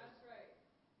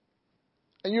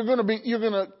 And you're going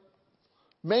to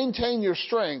maintain your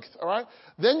strength, all right?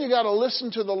 Then you got to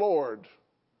listen to the Lord.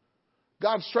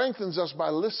 God strengthens us by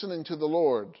listening to the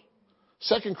Lord.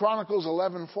 2 Chronicles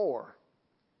 11:4.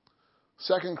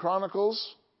 2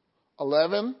 Chronicles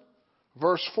 11,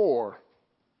 verse 4.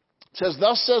 It says,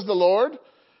 "Thus says the Lord,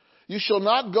 you shall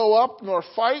not go up nor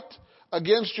fight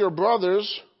against your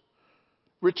brothers.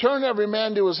 Return every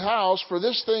man to his house, for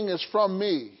this thing is from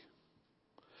me."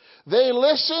 They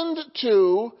listened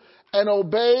to and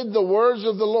obeyed the words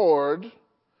of the Lord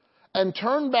and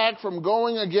turned back from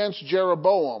going against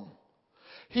Jeroboam.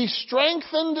 He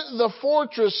strengthened the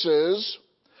fortresses,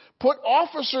 put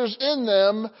officers in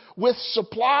them with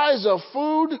supplies of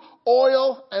food,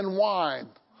 oil, and wine.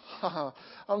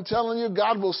 I'm telling you,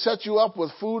 God will set you up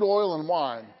with food, oil, and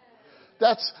wine.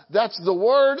 That's the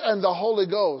Word and the Holy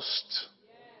Ghost.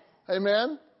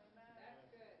 Amen?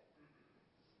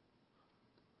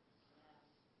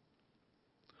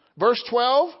 Verse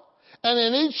 12, "And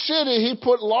in each city he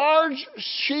put large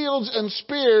shields and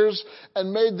spears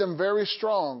and made them very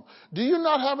strong." Do you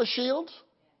not have a shield?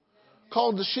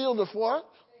 Called the shield of what?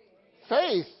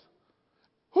 Faith.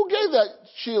 Who gave that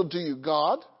shield to you?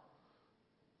 God.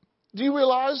 Do you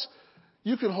realize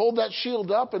you can hold that shield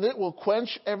up and it will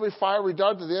quench every fiery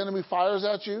dart that the enemy fires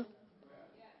at you?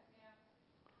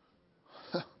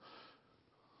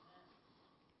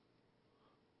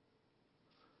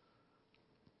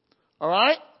 All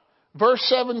right. Verse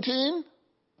 17.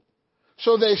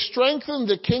 "So they strengthened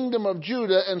the kingdom of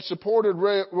Judah and supported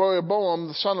Rehoboam,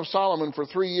 the son of Solomon, for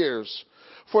 3 years.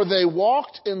 For they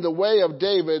walked in the way of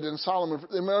David and Solomon."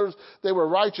 They were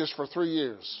righteous for 3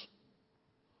 years.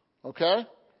 Okay?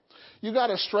 You got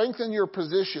to strengthen your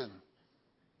position.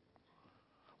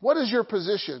 What is your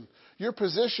position? Your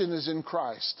position is in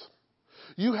Christ.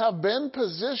 You have been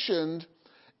positioned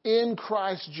in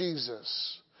Christ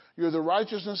Jesus. You're the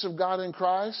righteousness of God in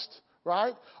Christ,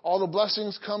 right? All the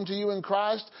blessings come to you in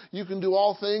Christ. You can do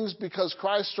all things because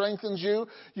Christ strengthens you.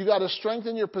 You got to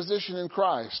strengthen your position in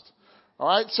Christ. All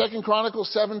right? 2 Chronicles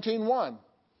 17:1.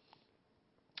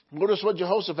 Notice what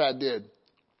Jehoshaphat did.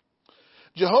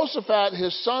 Jehoshaphat,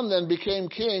 his son, then became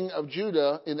king of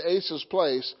Judah in Asa's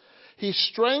place. He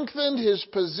strengthened his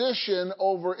position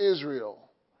over Israel.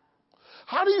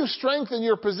 How do you strengthen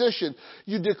your position?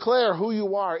 You declare who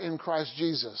you are in Christ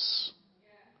Jesus.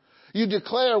 You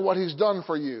declare what He's done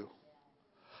for you.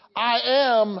 I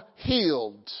am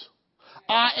healed.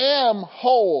 I am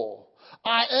whole.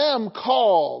 I am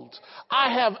called.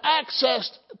 I have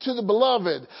access to the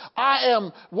beloved. I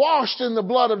am washed in the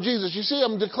blood of Jesus. You see,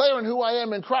 I'm declaring who I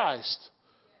am in Christ.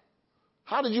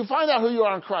 How did you find out who you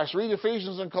are in Christ? Read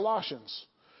Ephesians and Colossians.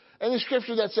 Any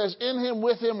scripture that says in Him,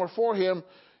 with Him, or for Him,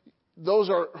 those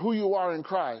are who you are in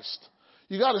Christ.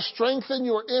 You got to strengthen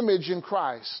your image in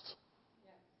Christ.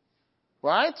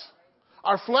 Right?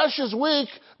 Our flesh is weak,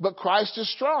 but Christ is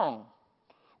strong.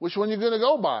 Which one are you going to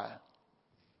go by?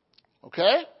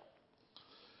 Okay?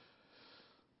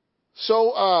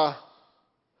 So,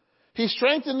 he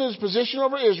strengthened his position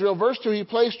over Israel. Verse 2, he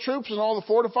placed troops in all the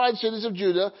fortified cities of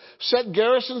Judah, set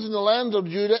garrisons in the land of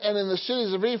Judah and in the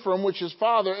cities of Ephraim, which his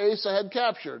father Asa had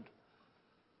captured.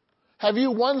 Have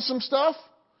you won some stuff?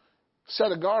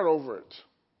 Set a guard over it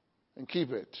and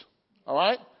keep it. All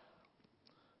right?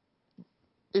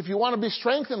 If you want to be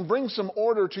strengthened, bring some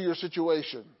order to your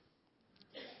situation.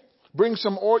 Bring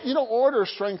some order. You know, order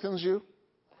strengthens you.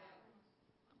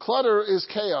 Clutter is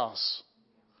chaos.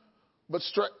 But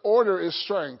order is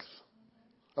strength.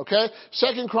 Okay?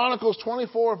 2 Chronicles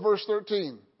 24, verse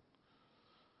 13.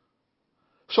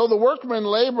 "So the workmen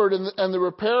labored and the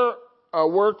repair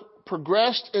work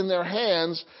progressed in their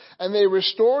hands, and they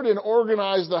restored and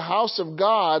organized the house of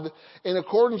God in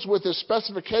accordance with His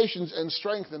specifications and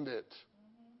strengthened it."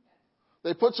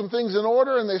 They put some things in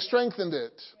order and they strengthened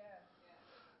it.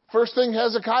 First thing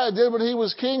Hezekiah did when he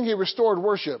was king, he restored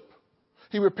worship.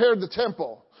 He repaired the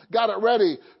temple, got it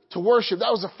ready to worship.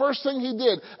 That was the first thing he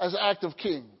did as an act of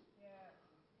king.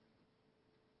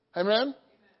 Amen?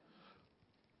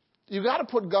 You got to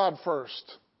put God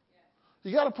first.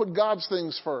 You got to put God's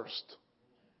things first.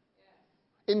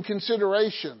 In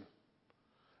consideration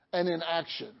and in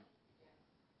action.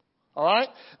 All right?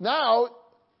 Now,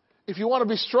 if you want to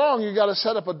be strong, you got to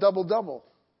set up a double-double.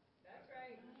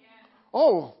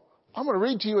 Oh, I'm going to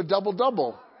read to you a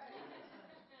double-double.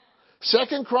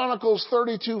 2 Chronicles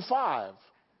 32:5.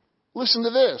 Listen to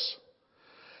this.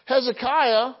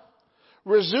 Hezekiah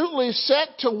resolutely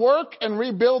set to work and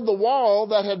rebuild the wall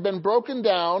that had been broken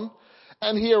down,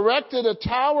 and he erected a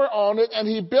tower on it, and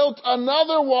he built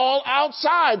another wall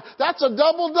outside. That's a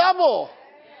double-double.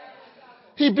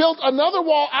 He built another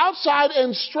wall outside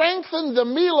and strengthened the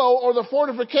Millo, or the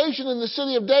fortification in the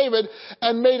city of David,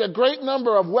 and made a great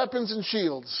number of weapons and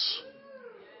shields.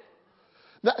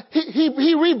 Now,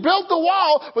 he rebuilt the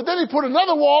wall, but then he put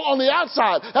another wall on the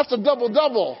outside. That's a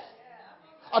double-double.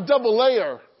 A double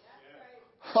layer.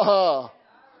 All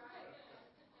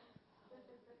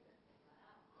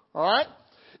right?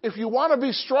 If you want to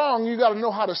be strong, you got to know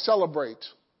how to celebrate.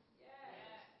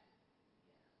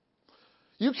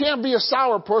 You can't be a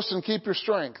sourpuss and keep your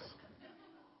strength.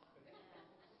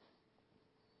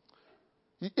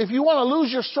 If you want to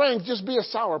lose your strength, just be a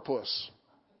sourpuss.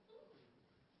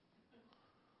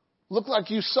 Look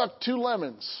like you sucked 2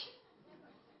 lemons.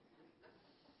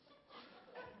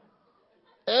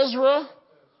 Ezra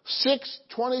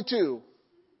 6:22.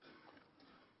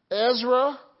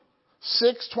 Ezra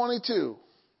 6:22.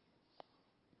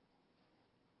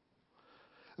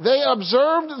 They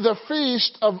observed the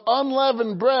feast of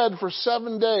unleavened bread for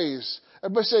 7 days.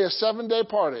 Everybody say a 7-day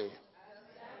party.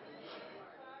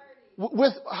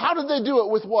 How did they do it?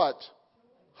 With what?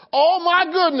 Oh my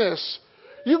goodness.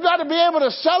 You've got to be able to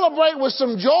celebrate with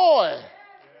some joy.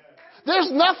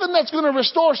 There's nothing that's going to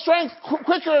restore strength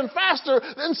quicker and faster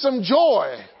than some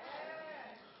joy.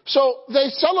 So they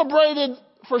celebrated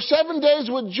for 7 days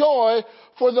with joy,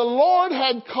 for the Lord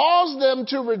had caused them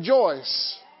to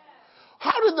rejoice.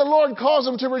 How did the Lord cause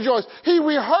them to rejoice? He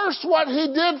rehearsed what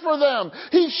He did for them.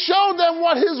 He showed them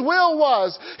what His will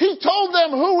was. He told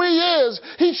them who He is.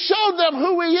 He showed them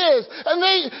who He is. And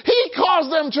He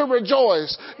caused them to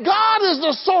rejoice. God is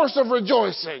the source of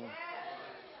rejoicing.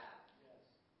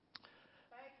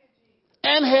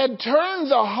 And had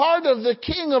turned the heart of the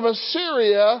king of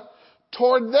Assyria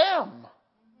toward them.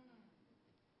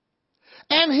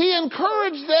 And He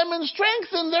encouraged them and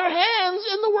strengthened their hands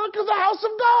in the work of the house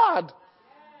of God.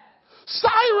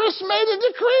 Cyrus made a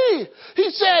decree.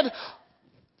 He said,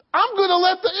 I'm going to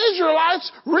let the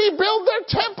Israelites rebuild their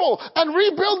temple and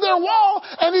rebuild their wall.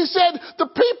 And he said, the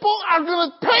people are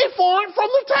going to pay for it from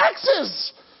the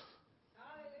taxes.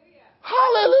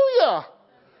 Hallelujah.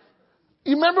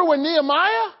 You remember when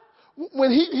Nehemiah,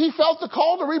 when he felt the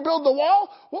call to rebuild the wall,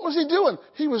 what was he doing?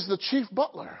 He was the chief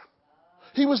butler.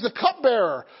 He was the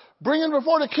cupbearer, bringing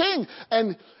before the king.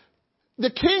 And the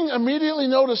king immediately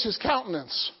noticed his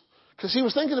countenance, because he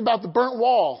was thinking about the burnt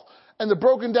wall and the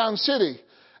broken down city.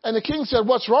 And the king said,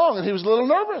 what's wrong? And he was a little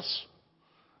nervous.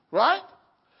 Right?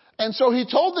 And so he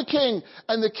told the king,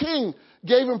 and the king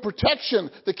gave him protection.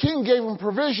 The king gave him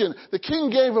provision. The king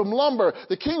gave him lumber.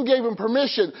 The king gave him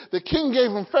permission. The king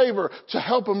gave him favor to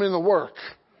help him in the work.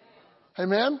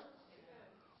 Amen?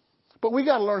 But we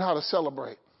got to learn how to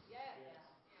celebrate.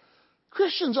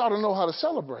 Christians ought to know how to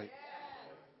celebrate.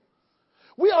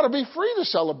 We ought to be free to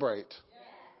celebrate.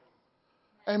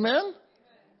 Amen?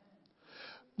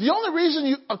 The only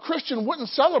reason a Christian wouldn't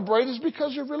celebrate is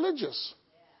because you're religious.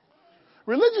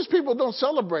 Religious people don't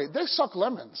celebrate. They suck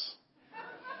lemons.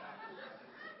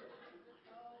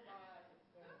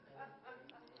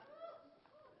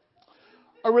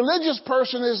 A religious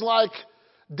person is like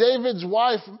David's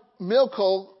wife,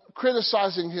 Milcah,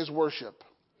 criticizing his worship.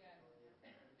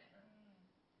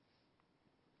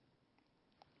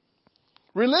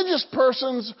 Religious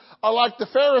persons are like the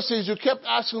Pharisees who kept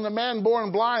asking the man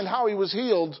born blind how he was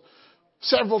healed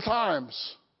several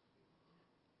times.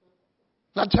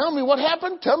 Now tell me what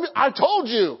happened. Tell me. I told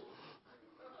you.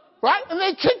 Right? And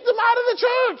they kicked him out of the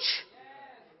church.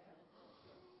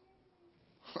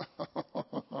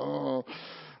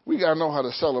 We got to know how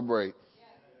to celebrate.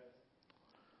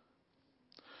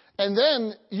 And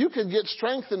then you can get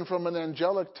strengthened from an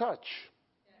angelic touch.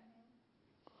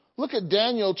 Look at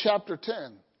Daniel chapter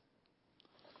 10.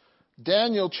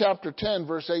 Daniel chapter 10,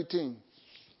 verse 18.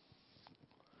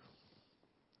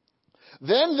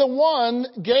 Then the one,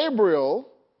 Gabriel,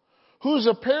 whose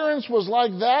appearance was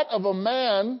like that of a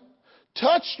man,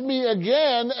 touched me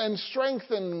again and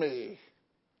strengthened me.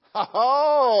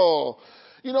 Oh,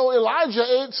 you know,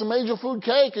 Elijah ate some angel food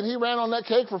cake and he ran on that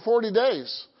cake for 40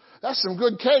 days. That's some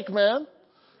good cake, man.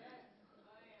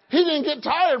 He didn't get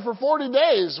tired for 40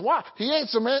 days. Why? He ate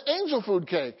some angel food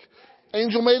cake.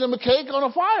 Angel made him a cake on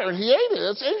a fire and he ate it.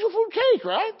 It's angel food cake,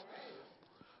 right?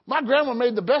 My grandma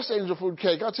made the best angel food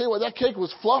cake. I'll tell you what, that cake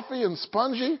was fluffy and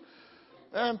spongy.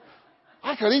 And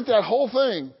I could eat that whole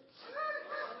thing.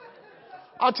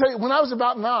 I'll tell you, when I was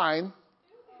about 9,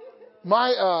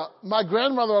 my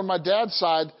grandmother on my dad's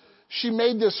side, she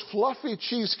made this fluffy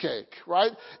cheesecake,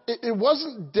 right? It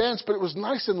wasn't dense, but it was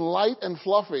nice and light and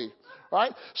fluffy,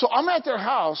 right? So I'm at their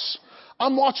house.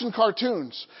 I'm watching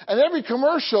cartoons. And every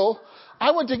commercial,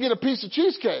 I went to get a piece of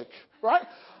cheesecake, right?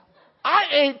 I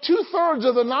ate 2/3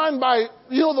 of the 9 by,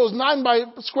 those 9 by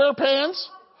square pans?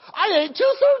 I ate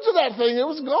 2/3 of that thing. It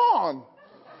was gone.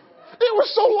 It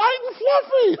was so light and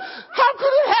fluffy. How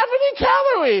could it have any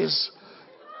calories?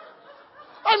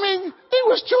 I mean, it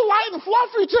was too light and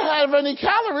fluffy to have any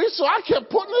calories, so I kept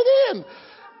putting it in.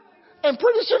 And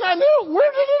pretty soon I knew,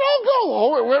 where did it all go?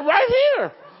 Oh, it went right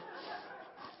here.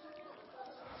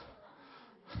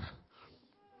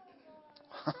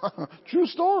 True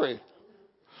story.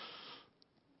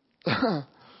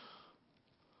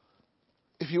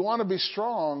 If you want to be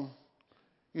strong,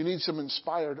 you need some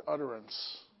inspired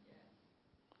utterance.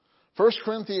 1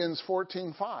 Corinthians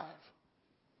 14:5.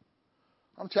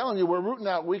 I'm telling you, we're rooting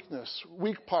out weakness,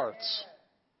 weak parts.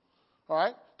 All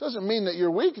right? Doesn't mean that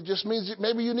you're weak. It just means that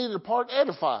maybe you need a part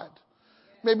edified.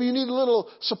 Maybe you need a little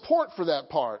support for that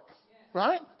part.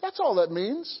 Right? That's all that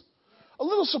means. A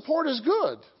little support is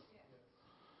good.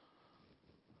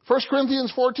 1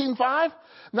 Corinthians 14:5.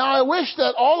 Now I wish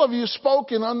that all of you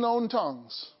spoke in unknown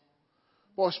tongues.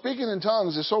 Boy, speaking in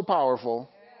tongues is so powerful.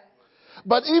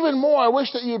 But even more, I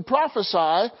wish that you'd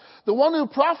prophesy. The one who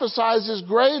prophesies is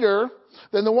greater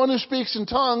than the one who speaks in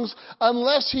tongues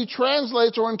unless he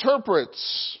translates or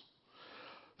interprets,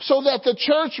 so that the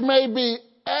church may be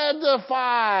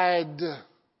edified,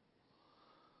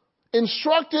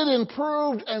 instructed,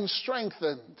 improved, and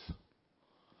strengthened.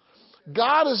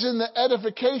 God is in the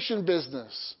edification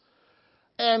business.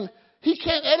 And he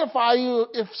can't edify you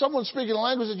if someone's speaking a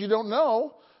language that you don't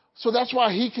know. So that's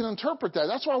why he can interpret that.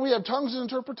 That's why we have tongues and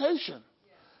interpretation.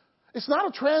 It's not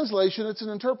a translation, it's an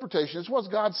interpretation. It's what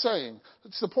God's saying.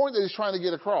 It's the point that he's trying to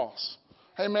get across.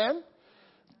 Amen?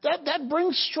 That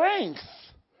brings strength,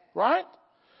 right?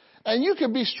 And you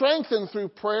can be strengthened through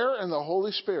prayer and the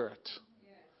Holy Spirit.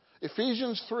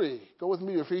 Ephesians 3. Go with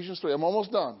me to Ephesians 3. I'm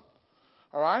almost done.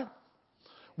 All right?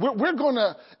 You're going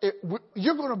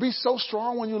to be so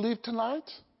strong when you leave tonight.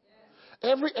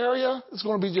 Every area is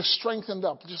going to be just strengthened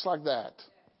up, just like that.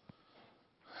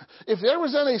 If there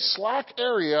was any slack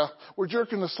area, we're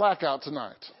jerking the slack out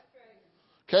tonight.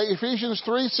 Okay, Ephesians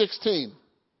 3:16.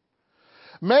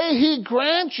 May he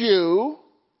grant you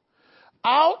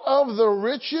out of the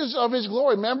riches of his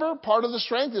glory. Remember, part of the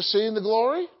strength is seeing the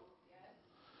glory.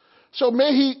 So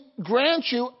may he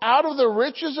grant you out of the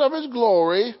riches of his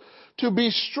glory to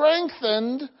be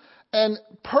strengthened and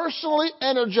personally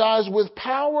energized with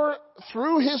power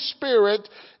through his Spirit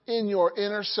in your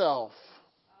inner self.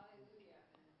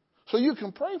 So you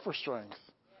can pray for strength.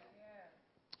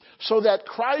 So that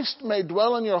Christ may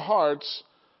dwell in your hearts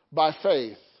by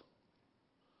faith.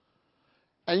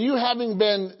 And you, having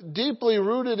been deeply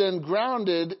rooted and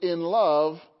grounded in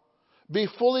love, be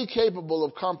fully capable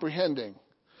of comprehending.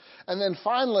 And then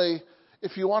finally,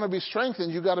 if you want to be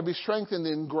strengthened, you've got to be strengthened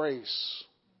in grace.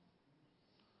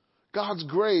 God's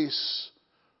grace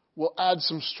will add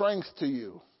some strength to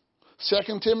you.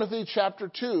 2 Timothy chapter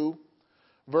 2,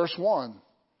 verse 1.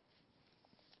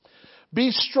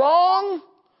 Be strong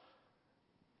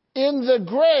in the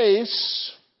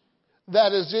grace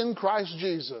that is in Christ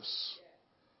Jesus.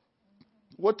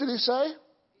 What did he say?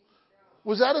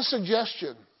 Was that a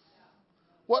suggestion?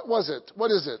 What was it?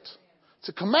 What is it? It's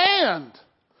a command.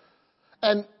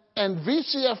 And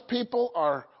VCF people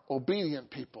are obedient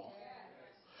people.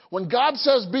 When God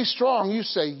says be strong, you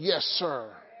say, yes, sir.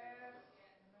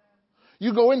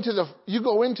 You go into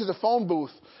the phone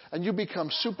booth and you become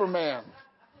Superman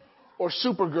or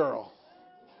Supergirl.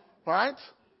 Right?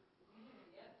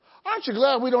 Aren't you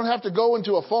glad we don't have to go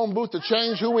into a phone booth to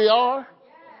change who we are?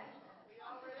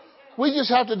 We just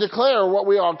have to declare what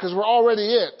we are because we're already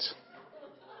it.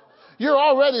 You're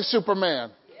already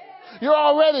Superman. You're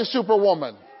already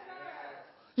Superwoman.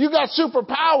 You got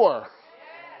superpower.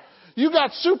 You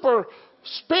got super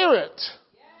spirit.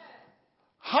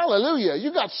 Hallelujah.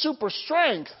 You got super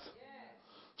strength.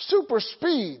 Super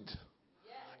speed.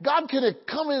 God can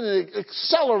come in and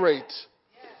accelerate.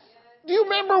 Do you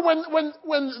remember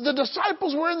when the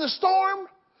disciples were in the storm?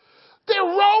 They're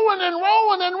rowing and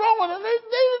rowing and rowing. And they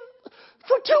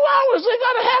for 2 hours, they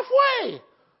got halfway.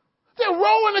 They're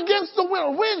rowing against the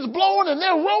wind. Wind's blowing and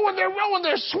they're rowing.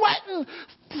 They're sweating.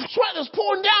 Sweat is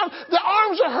pouring down. The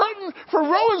arms are hurting for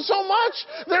rowing so much.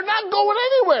 They're not going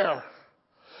anywhere.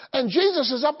 And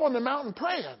Jesus is up on the mountain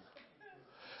praying.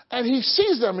 And he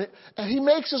sees them and he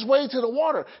makes his way to the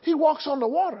water. He walks on the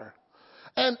water.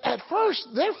 And at first,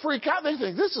 they freak out. They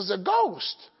think this is a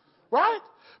ghost, right?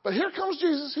 But here comes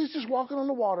Jesus. He's just walking on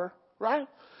the water, right?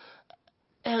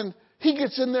 And he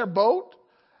gets in their boat.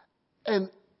 And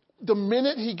the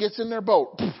minute he gets in their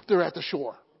boat, poof, they're at the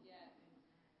shore.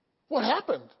 What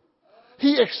happened?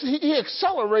 He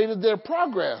accelerated their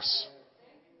progress.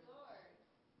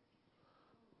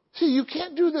 See, you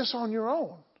can't do this on your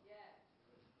own.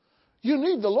 You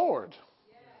need the Lord.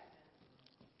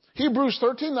 Hebrews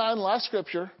 13:9, last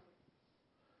scripture,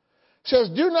 says,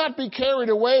 do not be carried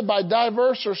away by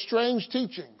diverse or strange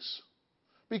teachings.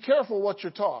 Be careful what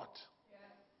you're taught.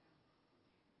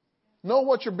 Know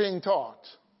what you're being taught.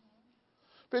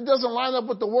 If it doesn't line up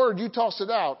with the word, you toss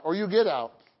it out or you get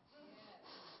out.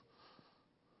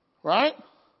 Right?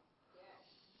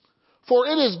 For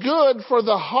it is good for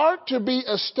the heart to be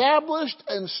established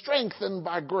and strengthened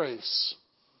by grace,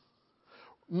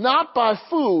 not by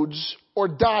foods or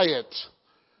diet.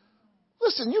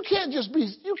 Listen, you can't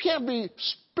be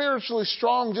spiritually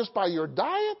strong just by your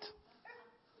diet.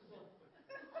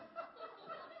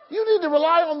 You need to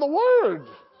rely on the Word.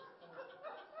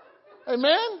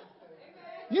 Amen?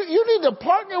 You need to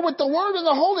partner with the Word and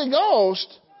the Holy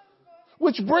Ghost,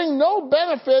 which bring no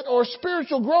benefit or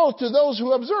spiritual growth to those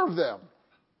who observe them.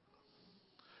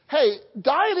 Hey,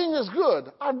 dieting is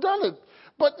good. I've done it.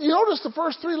 But you notice the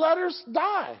first 3 letters?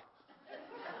 Die.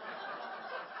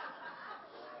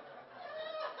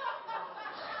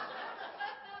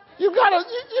 You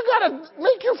gotta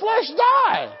make your flesh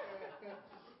die.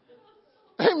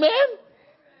 Amen?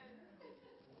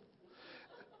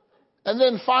 And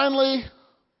then finally,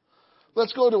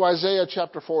 let's go to Isaiah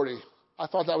chapter 40. I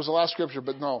thought that was the last scripture,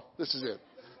 but no, this is it.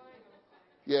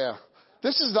 Yeah.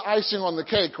 This is the icing on the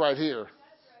cake right here.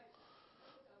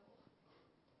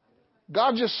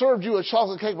 God just served you a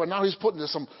chocolate cake, but now he's putting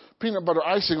some peanut butter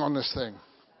icing on this thing.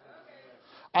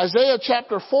 Isaiah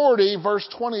chapter 40, verse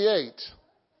 28.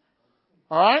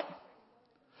 All right?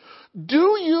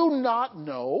 Do you not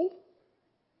know?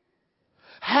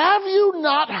 Have you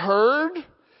not heard?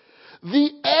 The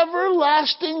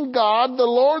everlasting God, the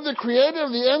Lord, the creator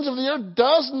of the ends of the earth,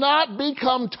 does not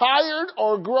become tired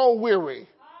or grow weary.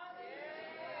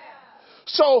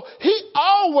 So he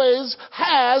always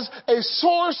has a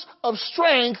source of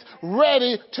strength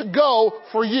ready to go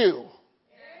for you.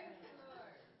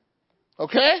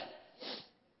 Okay?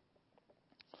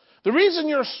 The reason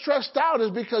you're stressed out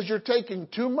is because you're taking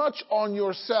too much on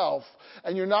yourself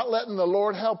and you're not letting the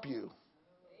Lord help you.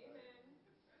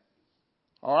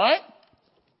 All right?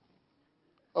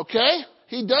 Okay?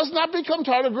 He does not become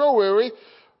tired or grow weary.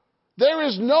 There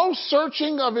is no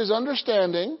searching of his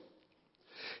understanding.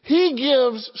 He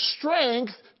gives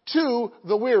strength to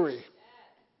the weary.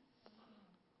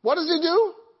 What does he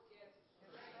do?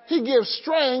 He gives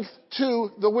strength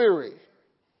to the weary.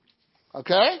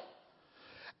 Okay?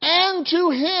 And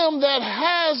to him that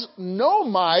has no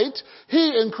might,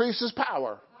 he increases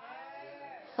power.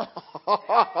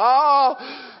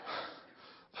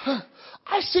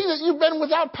 I see that you've been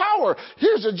without power.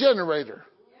 Here's a generator.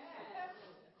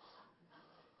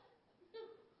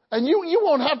 And you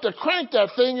won't have to crank that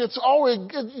thing. It's always,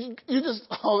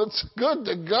 it's good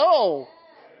to go.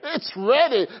 It's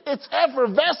ready. It's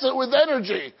effervescent with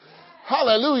energy.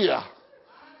 Hallelujah.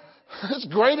 It's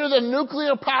greater than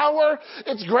nuclear power.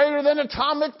 It's greater than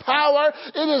atomic power.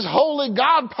 It is holy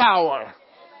God power.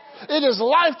 It is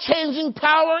life-changing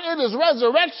power. It is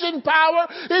resurrection power.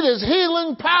 It is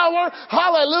healing power.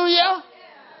 Hallelujah.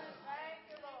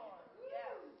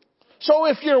 So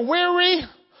if you're weary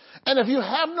and if you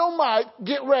have no might,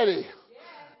 get ready.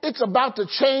 It's about to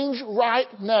change right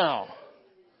now.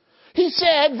 He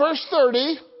said, verse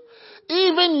 30,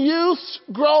 even youths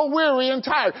grow weary and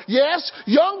tired. Yes,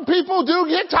 young people do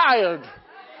get tired.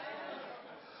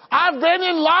 I've been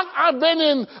in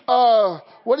lock-ins.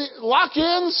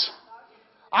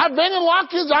 I've been in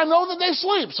lock-ins. I know that they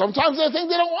sleep. Sometimes they think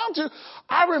they don't want to.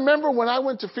 I remember when I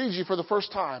went to Fiji for the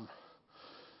first time.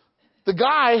 The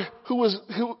guy he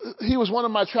was one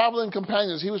of my traveling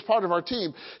companions. He was part of our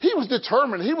team. He was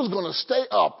determined. He was going to stay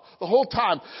up the whole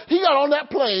time. He got on that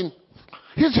plane.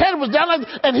 His head was down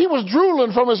and he was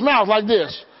drooling from his mouth like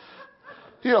this.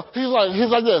 You know, he's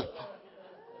like this.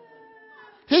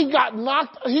 He got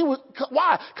knocked.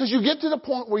 Why? Because you get to the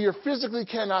point where you physically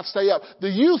cannot stay up. The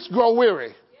youth grow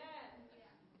weary.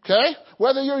 Okay?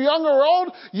 Whether you're young or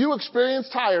old, you experience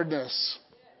tiredness.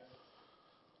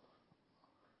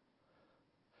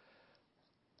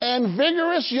 And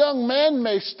vigorous young men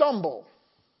may stumble.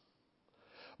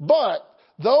 But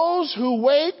those who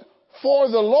wait for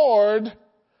the Lord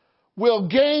will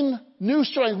gain new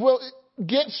strength, will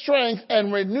get strength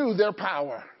and renew their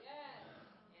power.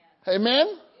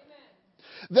 Amen?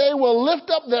 They will lift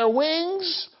up their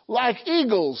wings like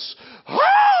eagles.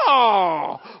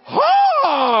 Ha!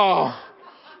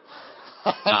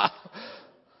 Ha!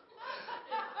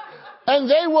 And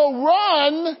they will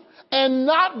run and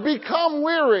not become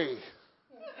weary.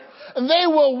 And they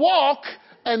will walk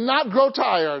and not grow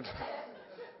tired.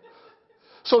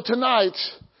 So tonight,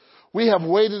 we have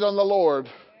waited on the Lord,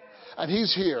 and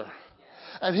He's here.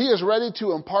 And He is ready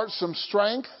to impart some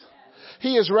strength.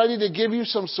 He is ready to give you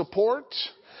some support.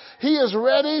 He is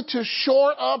ready to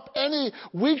shore up any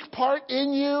weak part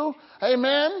in you.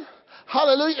 Amen.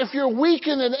 Hallelujah. If you're weak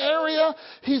in an area,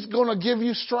 He's going to give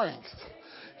you strength.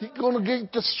 He's going to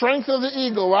give the strength of the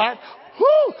eagle, right?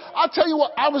 Whoo! I'll tell you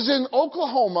what, I was in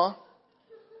Oklahoma,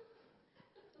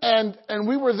 and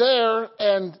we were there,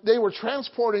 and they were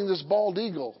transporting this bald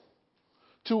eagle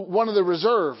to one of the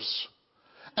reserves.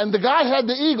 And the guy had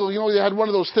the eagle, you know, he had one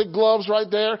of those thick gloves right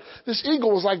there. This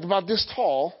eagle was like about this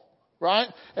tall, right?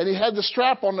 And he had the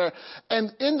strap on there.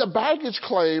 And in the baggage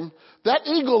claim, that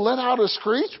eagle let out a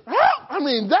screech. I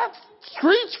mean, that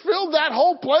screech filled that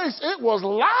whole place. It was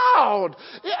loud.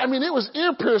 I mean, it was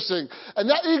ear piercing. And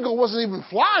that eagle wasn't even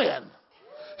flying.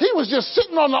 He was just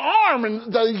sitting on the arm,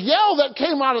 and the yell that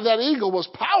came out of that eagle was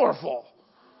powerful.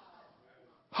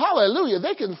 Hallelujah.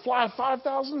 They can fly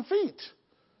 5,000 feet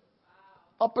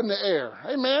up in the air.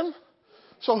 Amen.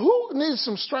 So who needs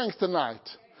some strength tonight?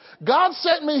 God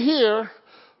sent me here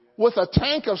with a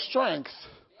tank of strength.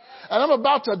 And I'm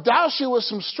about to douse you with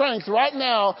some strength right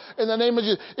now in the name of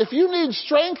Jesus. If you need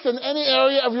strength in any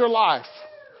area of your life,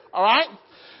 all right?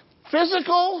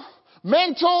 Physical,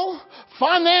 mental,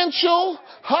 financial,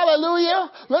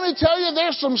 hallelujah. Let me tell you,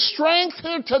 there's some strength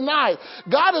here tonight.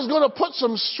 God is going to put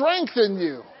some strength in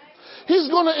you. He's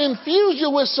going to infuse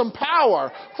you with some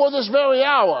power for this very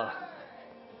hour.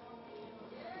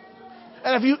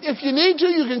 And if you need to,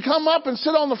 you can come up and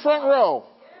sit on the front row.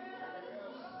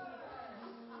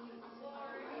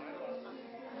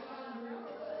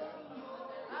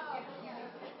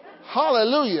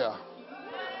 Hallelujah.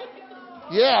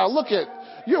 Yeah, look at,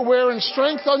 you're wearing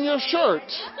strength on your shirt.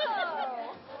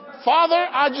 Father,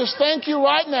 I just thank you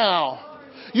right now.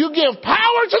 You give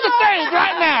power to the faith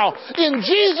right now in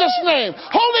Jesus' name.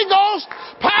 Holy Ghost,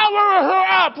 power her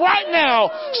up right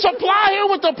now. Supply her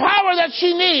with the power that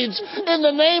she needs in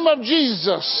the name of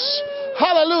Jesus.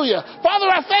 Hallelujah.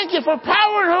 Father, I thank you for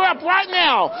powering her up right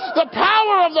now. The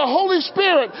power of the Holy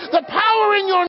Spirit, the power in your